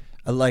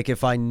 like,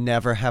 if I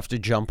never have to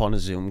jump on a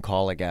Zoom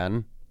call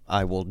again,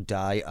 I will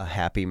die a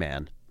happy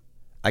man.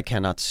 I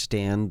cannot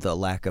stand the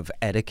lack of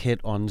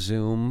etiquette on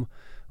Zoom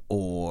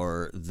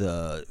or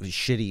the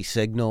shitty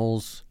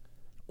signals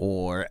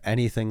or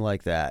anything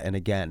like that. And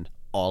again,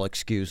 all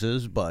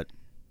excuses, but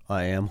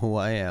I am who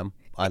I am.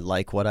 I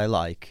like what I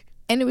like.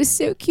 And it was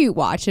so cute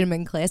watching him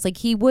in class. Like,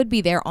 he would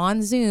be there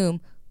on Zoom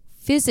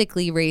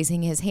physically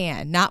raising his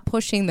hand, not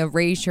pushing the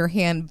raise your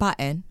hand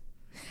button.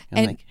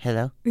 I'm like,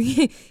 hello?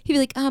 He'd be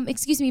like,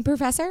 excuse me,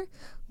 professor,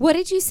 what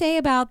did you say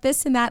about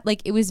this and that?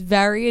 Like, it was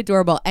very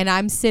adorable. And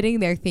I'm sitting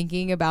there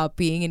thinking about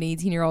being an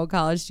 18-year-old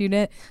college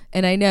student.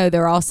 And I know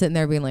they're all sitting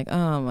there being like,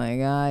 oh, my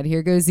God,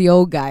 here goes the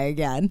old guy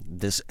again.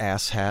 This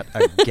asshat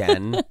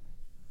again?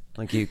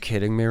 Like, are you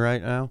kidding me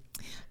right now?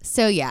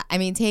 So, yeah, I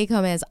mean, take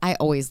home is I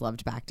always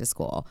loved back to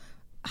school.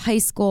 High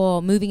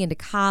school, moving into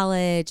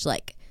college,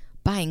 like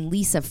buying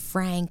Lisa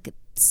Frank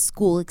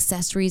school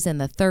accessories in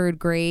the 3rd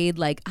grade.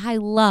 Like, I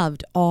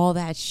loved all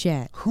that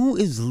shit. Who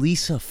is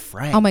Lisa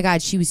Frank? Oh my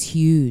God, she was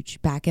huge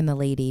back in the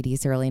late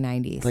 80s, early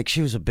 90s. Like,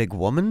 she was a big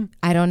woman?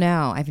 I don't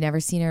know. I've never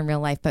seen her in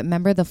real life. But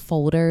remember the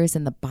folders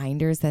and the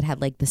binders that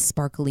had like the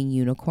sparkling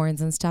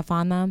unicorns and stuff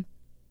on them?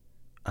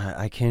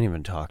 I can't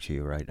even talk to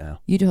you right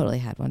now. You totally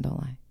had one, don't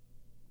lie.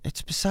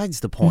 It's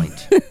besides the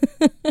point.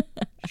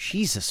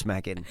 Jesus,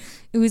 Megan.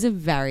 It was a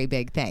very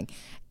big thing.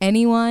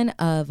 Anyone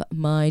of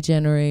my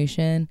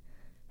generation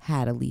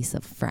had a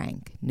Lisa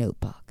Frank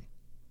notebook.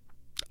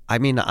 I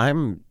mean,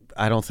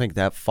 I don't think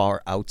that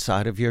far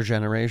outside of your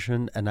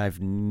generation, and I've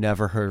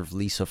never heard of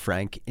Lisa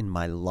Frank in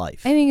my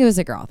life. I think it was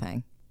a girl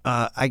thing.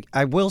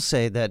 I will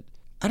say that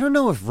I don't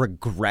know if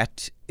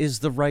regret is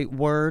the right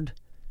word,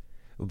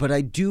 but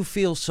I do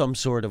feel some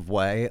sort of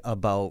way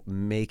about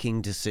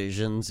making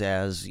decisions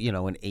as, you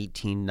know, an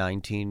 18,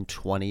 19,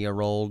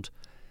 20-year-old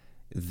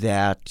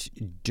that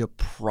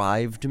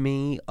deprived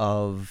me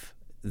of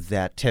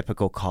that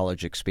typical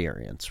college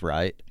experience,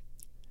 right?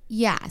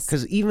 Yes.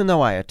 Because even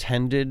though I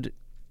attended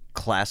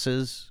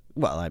classes,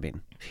 well, I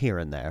mean, here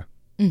and there,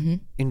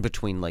 in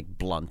between like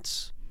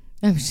blunts,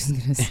 I was just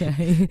going to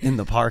say. in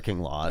the parking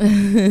lot,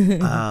 you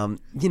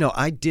know,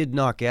 I did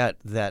not get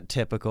that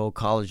typical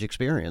college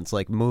experience,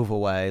 like move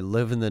away,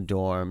 live in the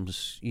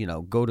dorms, you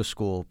know, go to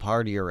school,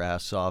 party your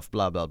ass off,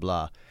 blah, blah,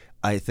 blah.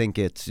 I think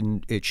it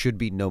should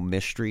be no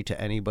mystery to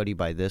anybody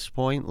by this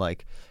point.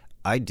 Like,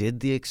 I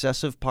did the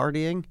excessive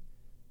partying.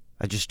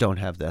 I just don't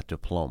have that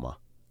diploma.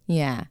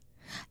 Yeah.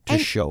 To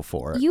show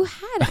for it. You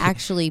had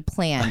actually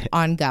planned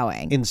on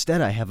going.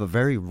 Instead, I have a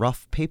very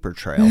rough paper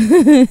trail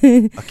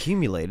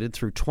accumulated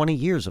through 20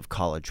 years of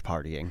college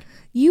partying.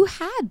 You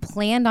had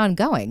planned on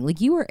going. Like,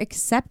 you were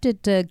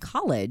accepted to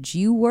college.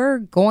 You were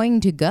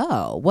going to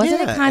go. Wasn't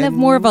it kind of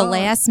more of a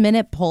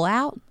last-minute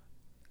pullout?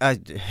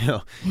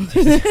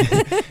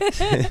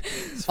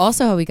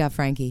 Also how we got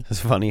Frankie. It's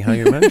funny how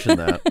you mentioned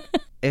that.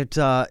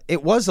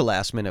 It was a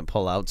last-minute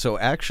pullout. So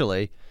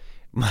actually,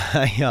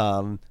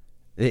 my...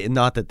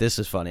 not that this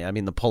is funny. I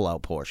mean, the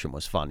pullout portion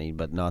was funny,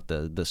 but not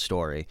the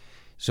story.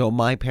 So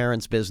my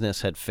parents'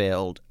 business had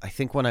failed, I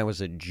think, when I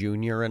was a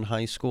junior in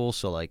high school,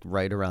 so like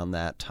right around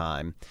that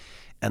time.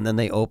 And then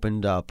they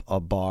opened up a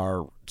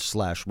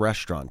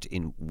bar/restaurant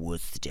in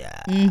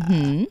Worcester.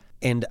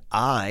 And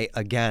I,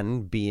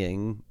 again,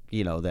 being,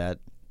 that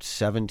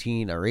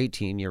 17 or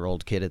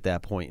 18-year-old kid at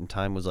that point in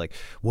time, was like,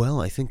 well,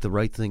 I think the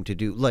right thing to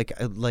do, like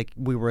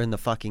we were in the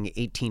fucking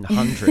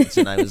 1800s,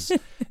 and I was,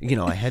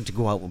 I had to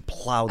go out and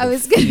plow the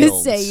fields. I was going to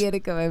say you had to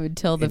go over and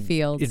till the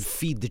fields. And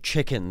feed the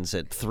chickens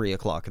at 3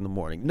 o'clock in the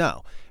morning.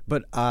 No.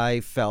 But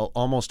I felt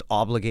almost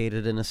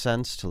obligated in a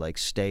sense to like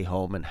stay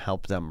home and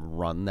help them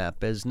run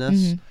that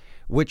business,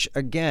 which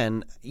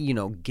again,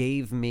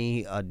 gave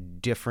me a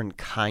different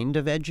kind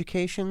of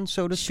education,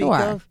 so to speak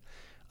of.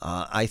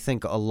 I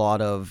think a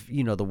lot of,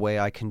 the way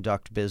I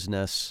conduct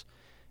business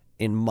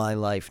in my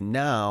life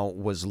now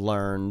was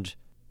learned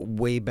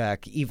way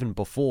back even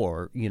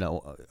before,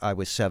 I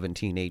was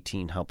 17,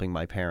 18, helping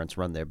my parents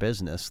run their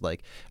business.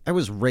 Like I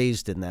was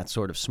raised in that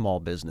sort of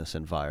small business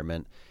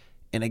environment.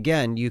 And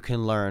again, you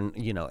can learn,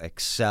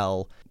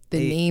 Excel, the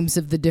names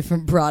of the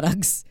different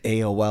products,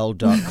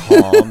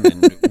 AOL.com,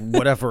 and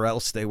whatever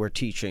else they were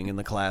teaching in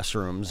the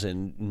classrooms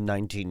in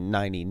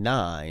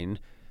 1999.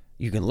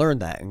 You can learn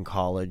that in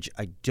college.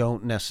 I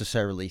don't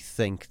necessarily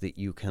think that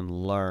you can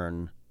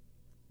learn,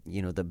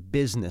 the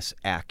business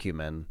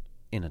acumen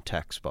in a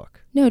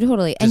textbook. No,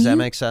 totally. Does that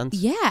make sense?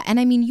 Yeah. And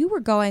I mean, you were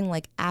going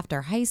like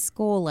after high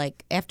school,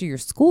 like after your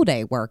school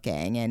day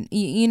working, and,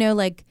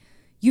 like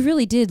you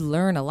really did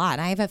learn a lot.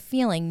 And I have a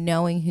feeling,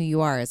 knowing who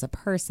you are as a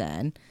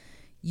person,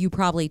 you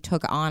probably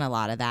took on a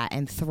lot of that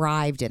and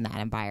thrived in that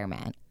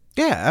environment.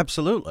 Yeah,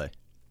 absolutely.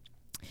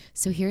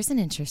 So here's an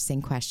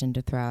interesting question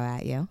to throw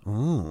at you.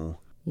 Ooh.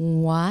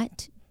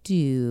 What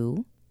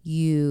do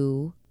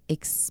you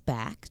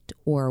expect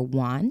or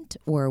want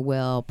or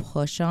will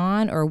push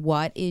on, or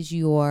what is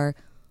your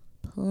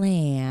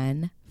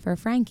plan for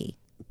Frankie?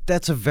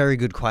 That's a very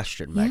good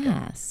question, Megan.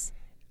 Yes.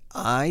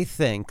 I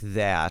think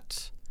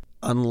that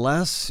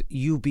unless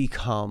you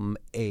become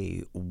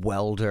a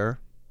welder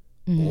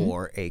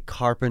or a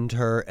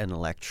carpenter, an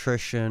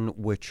electrician,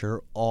 which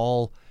are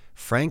all,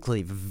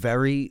 frankly,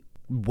 very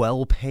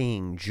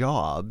well-paying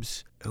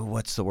jobs,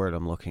 what's the word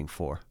I'm looking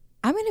for?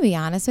 I'm going to be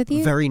honest with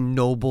you. Very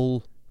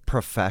noble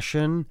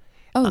profession.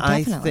 Oh,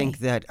 definitely. I think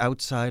that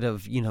outside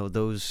of,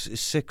 those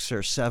 6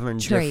 or 7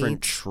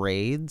 different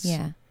trades,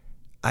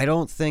 I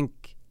don't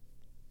think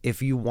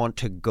if you want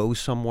to go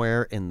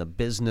somewhere in the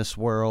business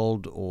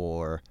world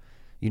or,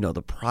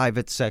 the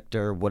private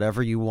sector,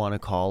 whatever you want to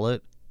call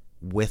it,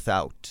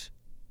 without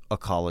a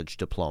college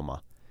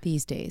diploma.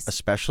 These days.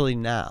 Especially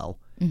now,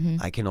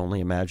 I can only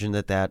imagine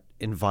that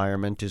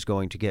environment is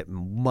going to get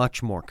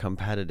much more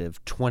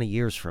competitive 20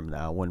 years from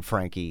now when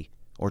Frankie,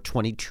 or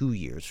 22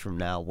 years from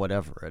now,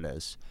 whatever it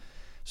is.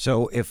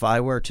 So if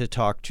I were to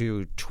talk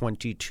to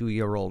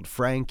 22-year-old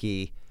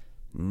Frankie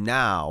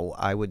now,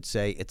 I would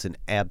say it's an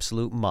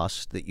absolute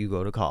must that you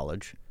go to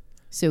college.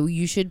 So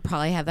you should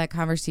probably have that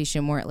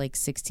conversation more at like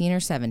 16 or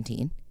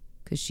 17,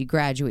 because she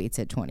graduates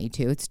at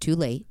 22. It's too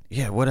late.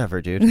 Yeah, whatever,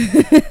 dude.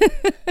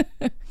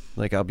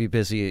 Like, I'll be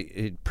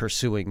busy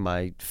pursuing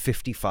my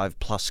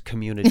 55-plus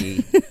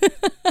community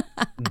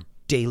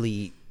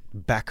daily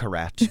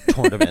baccarat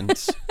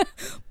tournaments.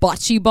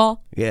 Bocce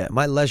ball? Yeah,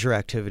 my leisure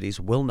activities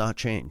will not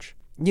change.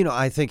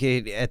 I think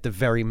at the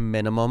very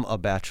minimum, a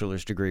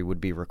bachelor's degree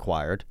would be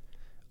required.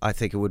 I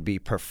think it would be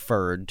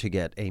preferred to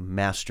get a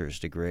master's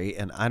degree.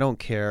 And I don't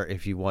care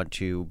if you want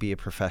to be a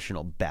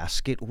professional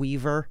basket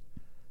weaver.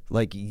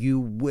 Like,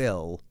 you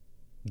will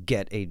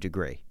get a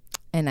degree.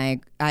 And I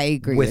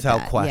agree without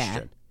with that. question.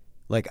 Yeah.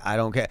 Like, I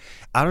don't care.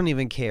 I don't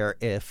even care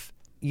if,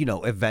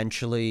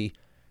 eventually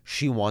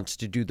she wants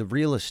to do the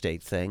real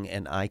estate thing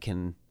and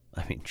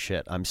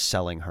I'm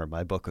selling her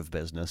my book of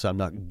business. I'm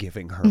not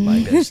giving her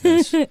my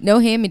business. No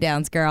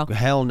hand-me-downs, girl.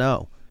 Hell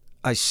no.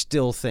 I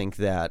still think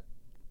that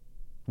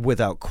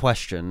without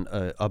question,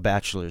 a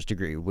bachelor's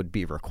degree would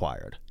be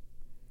required.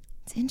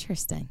 It's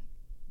interesting.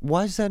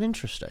 Why is that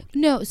interesting?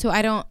 No, so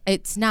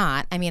it's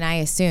not. I mean, I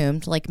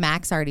assumed, like,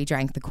 Max already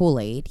drank the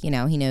Kool-Aid. He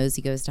knows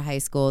he goes to high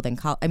school, then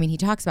he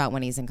talks about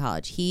when he's in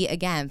college. He,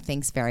 again,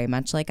 thinks very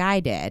much like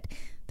I did,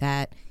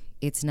 that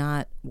it's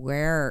not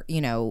where,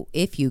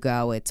 if you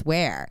go, it's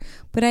where.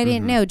 But I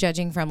didn't know,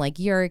 judging from, like,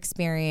 your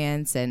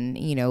experience and,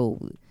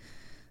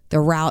 the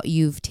route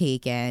you've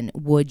taken,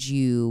 would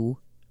you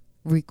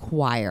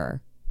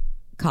require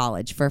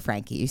college for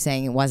Frankie? You're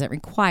saying it wasn't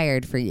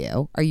required for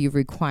you. Are you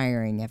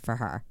requiring it for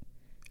her?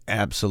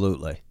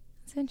 Absolutely.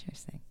 It's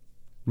interesting.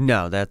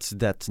 No, that's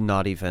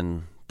not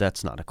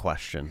a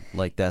question.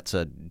 Like, that's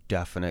a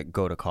definite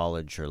go to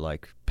college or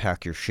like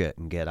pack your shit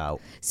and get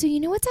out. So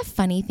what's a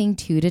funny thing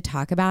too to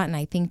talk about, and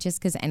I think just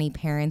because any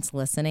parents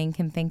listening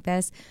can think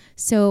this,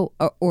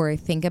 or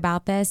think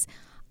about this.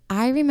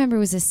 I remember it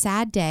was a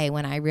sad day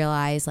when I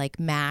realized like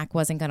Mac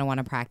wasn't going to want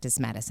to practice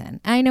medicine.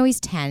 And I know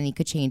he's 10 and he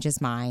could change his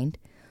mind,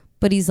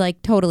 but he's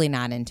like totally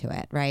not into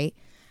it, right?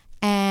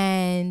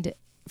 And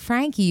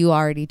Frankie, you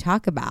already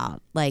talk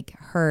about like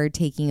her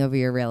taking over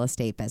your real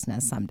estate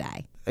business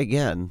someday.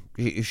 Again,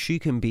 she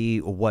can be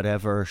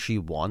whatever she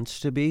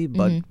wants to be,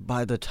 but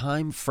by the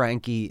time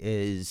Frankie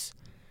is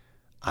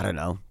I don't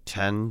know,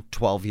 10,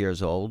 12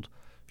 years old,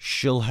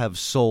 she'll have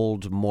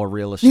sold more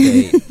real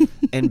estate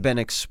and been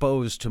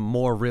exposed to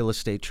more real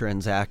estate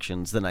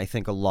transactions than I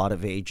think a lot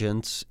of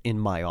agents in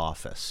my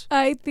office.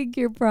 I think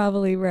you're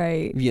probably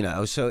right. You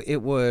know, so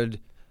it would,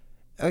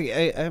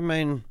 I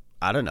mean,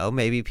 I don't know,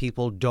 maybe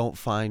people don't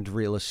find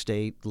real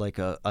estate like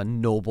a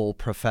noble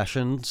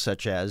profession,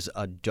 such as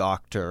a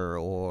doctor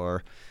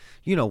or,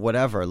 you know,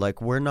 whatever.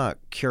 Like, we're not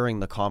curing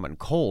the common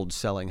cold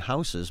selling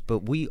houses,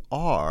 but we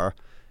are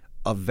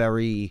a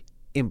very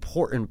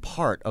important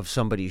part of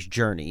somebody's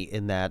journey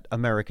in that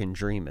American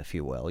dream, if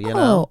you will, you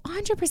know? Oh,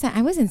 100%.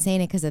 I wasn't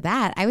saying it because of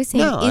that. I was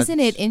saying, No, isn't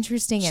it it's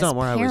interesting as not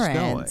where I was going.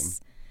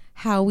 parents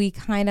how we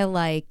kind of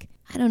like,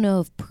 I don't know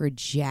if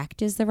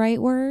project is the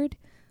right word,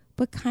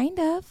 but kind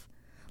of.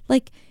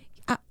 Like,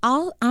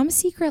 I'm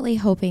secretly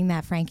hoping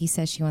that Frankie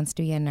says she wants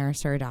to be a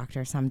nurse or a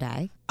doctor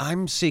someday.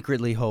 I'm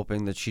secretly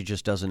hoping that she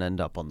just doesn't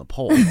end up on the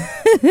pole.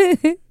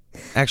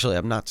 Actually,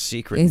 I'm not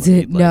secretly. Is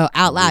it? like, No,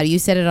 out loud. You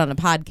said it on a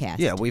podcast.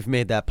 Yeah, we've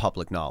made that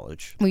public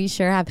knowledge. We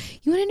sure have.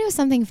 You want to know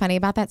something funny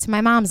about that? So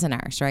my mom's a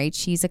nurse, right?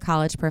 She's a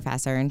college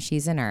professor and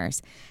she's a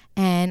nurse.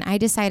 And I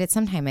decided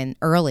sometime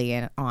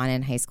early on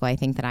in high school, I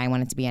think that I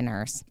wanted to be a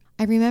nurse.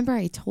 I remember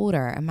I told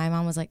her and my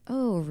mom was like,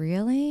 oh,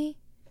 really?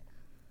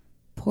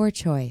 Poor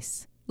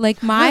choice.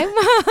 Like my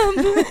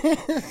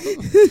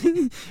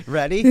mom.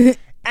 Ready?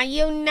 Are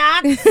you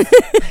not? My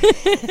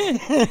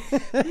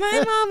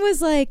mom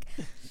was like,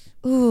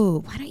 ooh,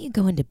 why don't you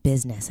go into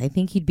business? I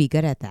think you'd be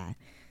good at that.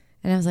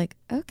 And I was like,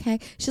 okay.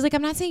 She's like,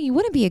 I'm not saying you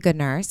wouldn't be a good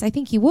nurse. I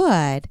think you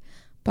would.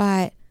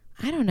 But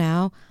I don't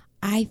know.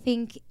 I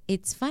think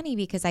it's funny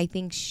because I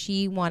think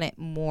she wanted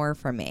more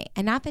from me.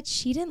 And not that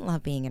she didn't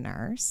love being a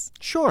nurse,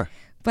 Sure.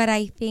 but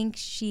I think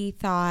she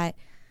thought,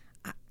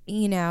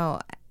 you know,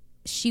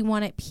 she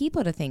wanted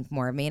people to think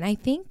more of me. And I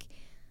think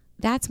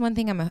that's one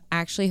thing I'm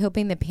actually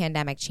hoping the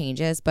pandemic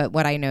changes. But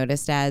what I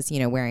noticed as, you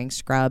know, wearing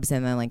scrubs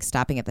and then like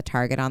stopping at the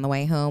Target on the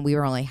way home, we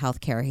were only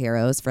healthcare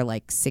heroes for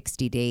like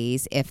 60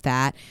 days, if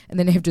that. And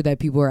then after that,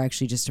 people were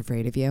actually just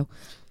afraid of you.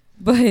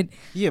 But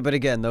Yeah, but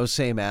again, those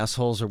same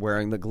assholes are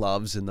wearing the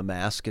gloves and the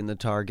mask in the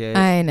Target.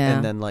 I know.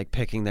 And then like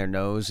picking their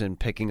nose and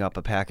picking up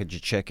a package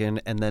of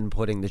chicken and then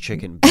putting the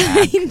chicken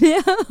back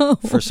I know.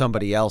 for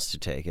somebody else to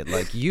take it.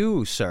 Like,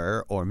 you,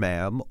 sir, or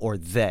ma'am, or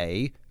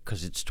they,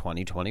 because it's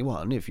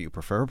 2021, if you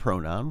prefer a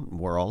pronoun,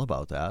 we're all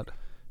about that.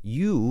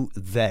 You,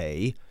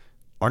 they,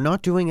 are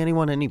not doing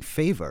anyone any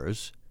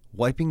favors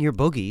wiping your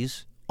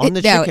boogies on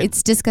the No, chicken.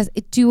 it's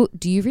disgusting.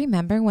 Do you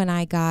remember when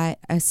I got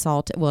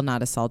assaulted? Well,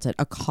 not assaulted,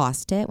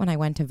 accosted when I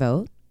went to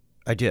vote?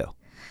 I do.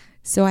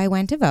 So I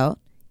went to vote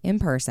in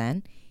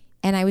person,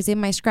 and I was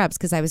in my scrubs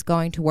because I was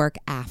going to work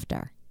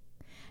after.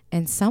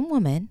 And some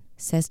woman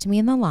says to me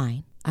in the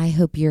line, I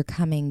hope you're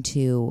coming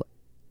to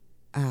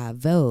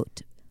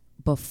vote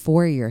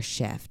before your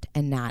shift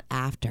and not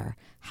after.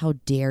 How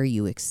dare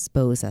you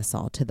expose us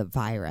all to the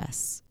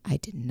virus? I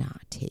did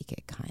not take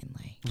it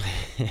kindly.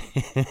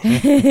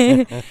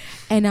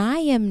 And I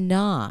am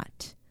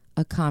not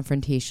a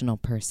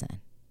confrontational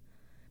person.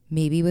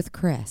 Maybe with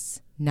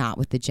Chris, not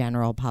with the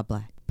general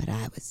public. But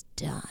I was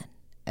done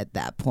at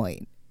that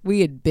point.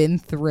 We had been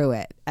through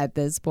it at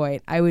this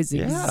point. I was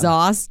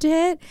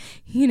exhausted,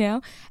 you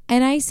know.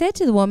 And I said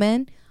to the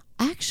woman,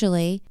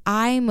 actually,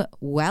 I'm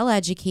well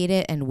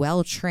educated and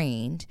well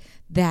trained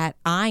that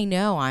I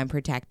know I'm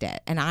protected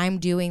and I'm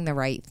doing the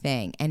right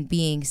thing and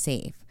being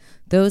safe.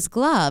 Those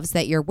gloves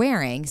that you're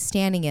wearing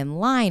standing in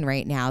line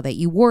right now that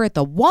you wore at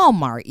the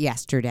Walmart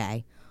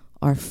yesterday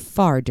are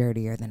far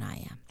dirtier than I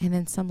am. And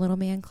then some little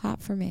man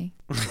clapped for me.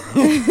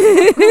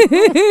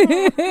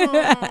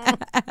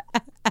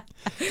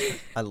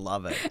 I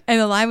love it. And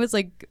the line was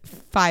like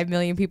 5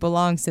 million people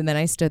long. So then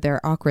I stood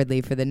there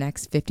awkwardly for the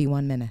next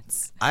 51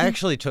 minutes. I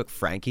actually took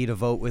Frankie to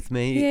vote with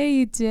me. Yeah,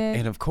 you did.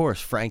 And of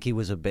course, Frankie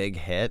was a big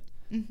hit.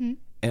 Mm-hmm.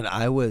 And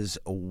I was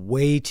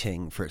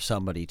waiting for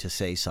somebody to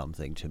say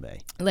something to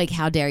me. Like,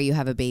 how dare you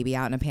have a baby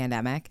out in a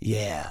pandemic?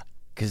 Yeah.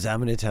 Because I'm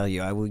going to tell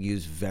you, I will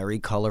use very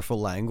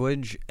colorful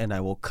language and I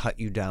will cut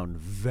you down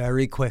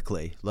very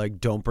quickly.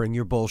 Like, don't bring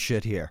your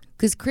bullshit here.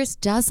 Because Chris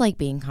does like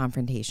being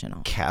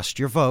confrontational. Cast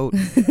your vote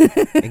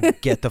and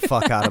get the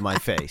fuck out of my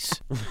face.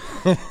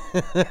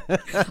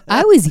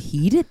 I was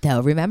heated,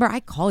 though. Remember, I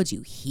called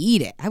you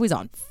heated. I was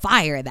on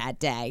fire that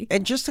day.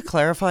 And just to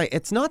clarify,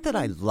 it's not that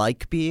I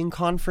like being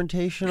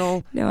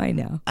confrontational. No, I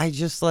know. I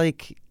just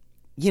like...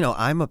 You know,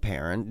 I'm a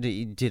parent.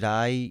 Did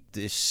I,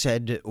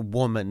 said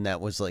woman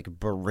that was like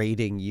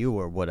berating you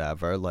or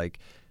whatever, like,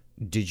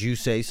 did you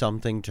say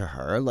something to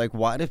her? Like,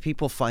 why do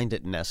people find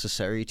it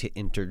necessary to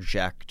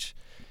interject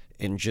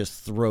and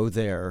just throw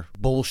their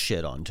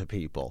bullshit onto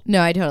people?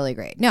 No, I totally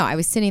agree. No, I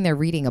was sitting there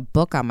reading a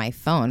book on my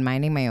phone,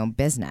 minding my own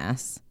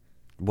business.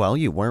 Well,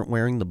 you weren't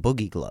wearing the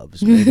boogie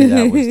gloves. Maybe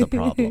that was the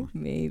problem.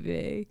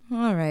 Maybe.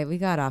 All right, we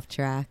got off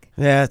track.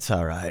 That's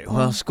all right.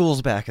 Well,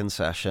 school's back in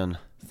session.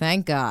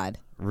 Thank God.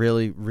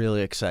 Really,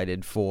 really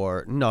excited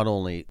for not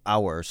only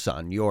our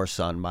son, your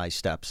son, my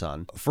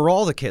stepson, for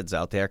all the kids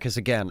out there. Because,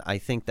 again, I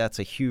think that's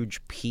a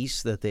huge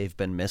piece that they've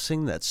been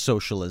missing, that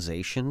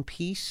socialization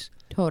piece.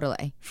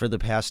 Totally. for the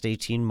past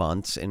 18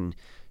 months. And,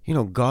 you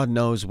know, God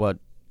knows what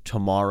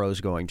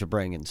tomorrow's going to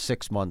bring in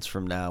 6 months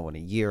from now and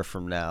a year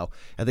from now.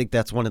 I think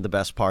that's one of the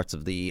best parts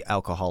of the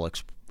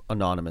Alcoholics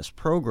Anonymous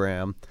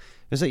program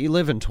is that you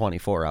live in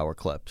 24-hour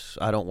clips.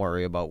 I don't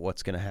worry about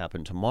what's going to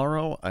happen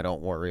tomorrow. I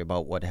don't worry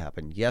about what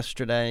happened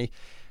yesterday.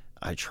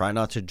 I try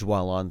not to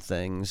dwell on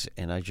things,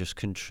 and I just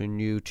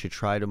continue to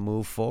try to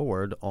move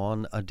forward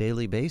on a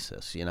daily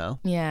basis, you know?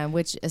 Yeah,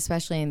 which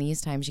especially in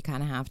these times you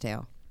kind of have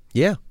to.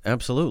 Yeah,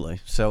 absolutely.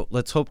 So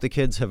let's hope the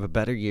kids have a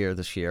better year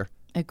this year.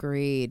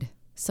 Agreed.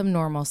 Some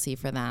normalcy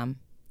for them.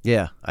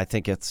 Yeah, I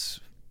think it's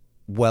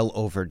well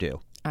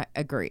overdue.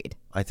 Agreed.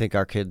 I think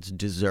our kids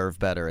deserve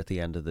better at the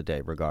end of the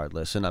day,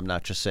 regardless. And I'm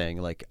not just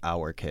saying like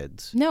our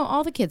kids. No,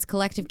 all the kids,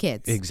 collective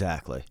kids.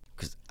 Exactly.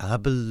 Because I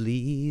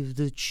believe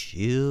the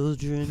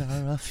children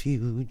are our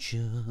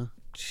future.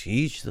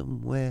 Teach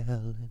them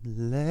well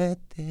and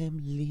let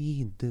them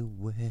lead the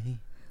way.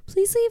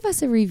 Please leave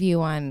us a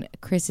review on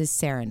Chris's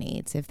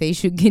serenades, if they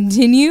should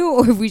continue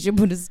or if we should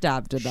put a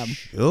stop to them.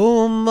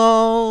 Show 'em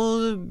all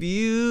the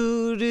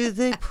beauty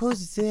they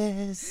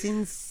possess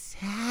inside.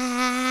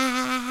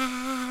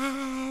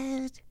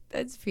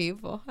 That's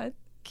people.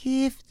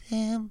 Give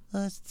them a...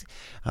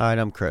 All right,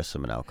 I'm Chris.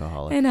 I'm an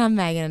alcoholic. And I'm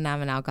Megan, and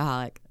I'm an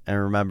alcoholic. And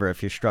remember,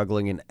 if you're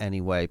struggling in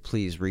any way,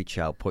 please reach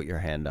out, put your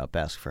hand up,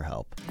 ask for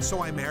help.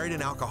 So I Married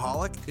an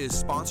Alcoholic is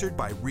sponsored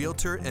by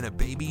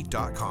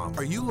RealtorAndABaby.com.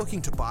 Are you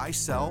looking to buy,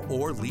 sell,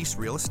 or lease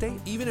real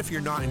estate? Even if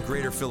you're not in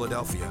Greater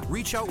Philadelphia,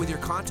 reach out with your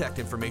contact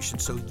information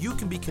so you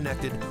can be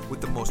connected with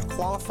the most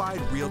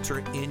qualified realtor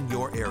in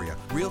your area.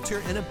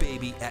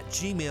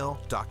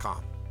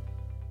 RealtorAndABaby@gmail.com.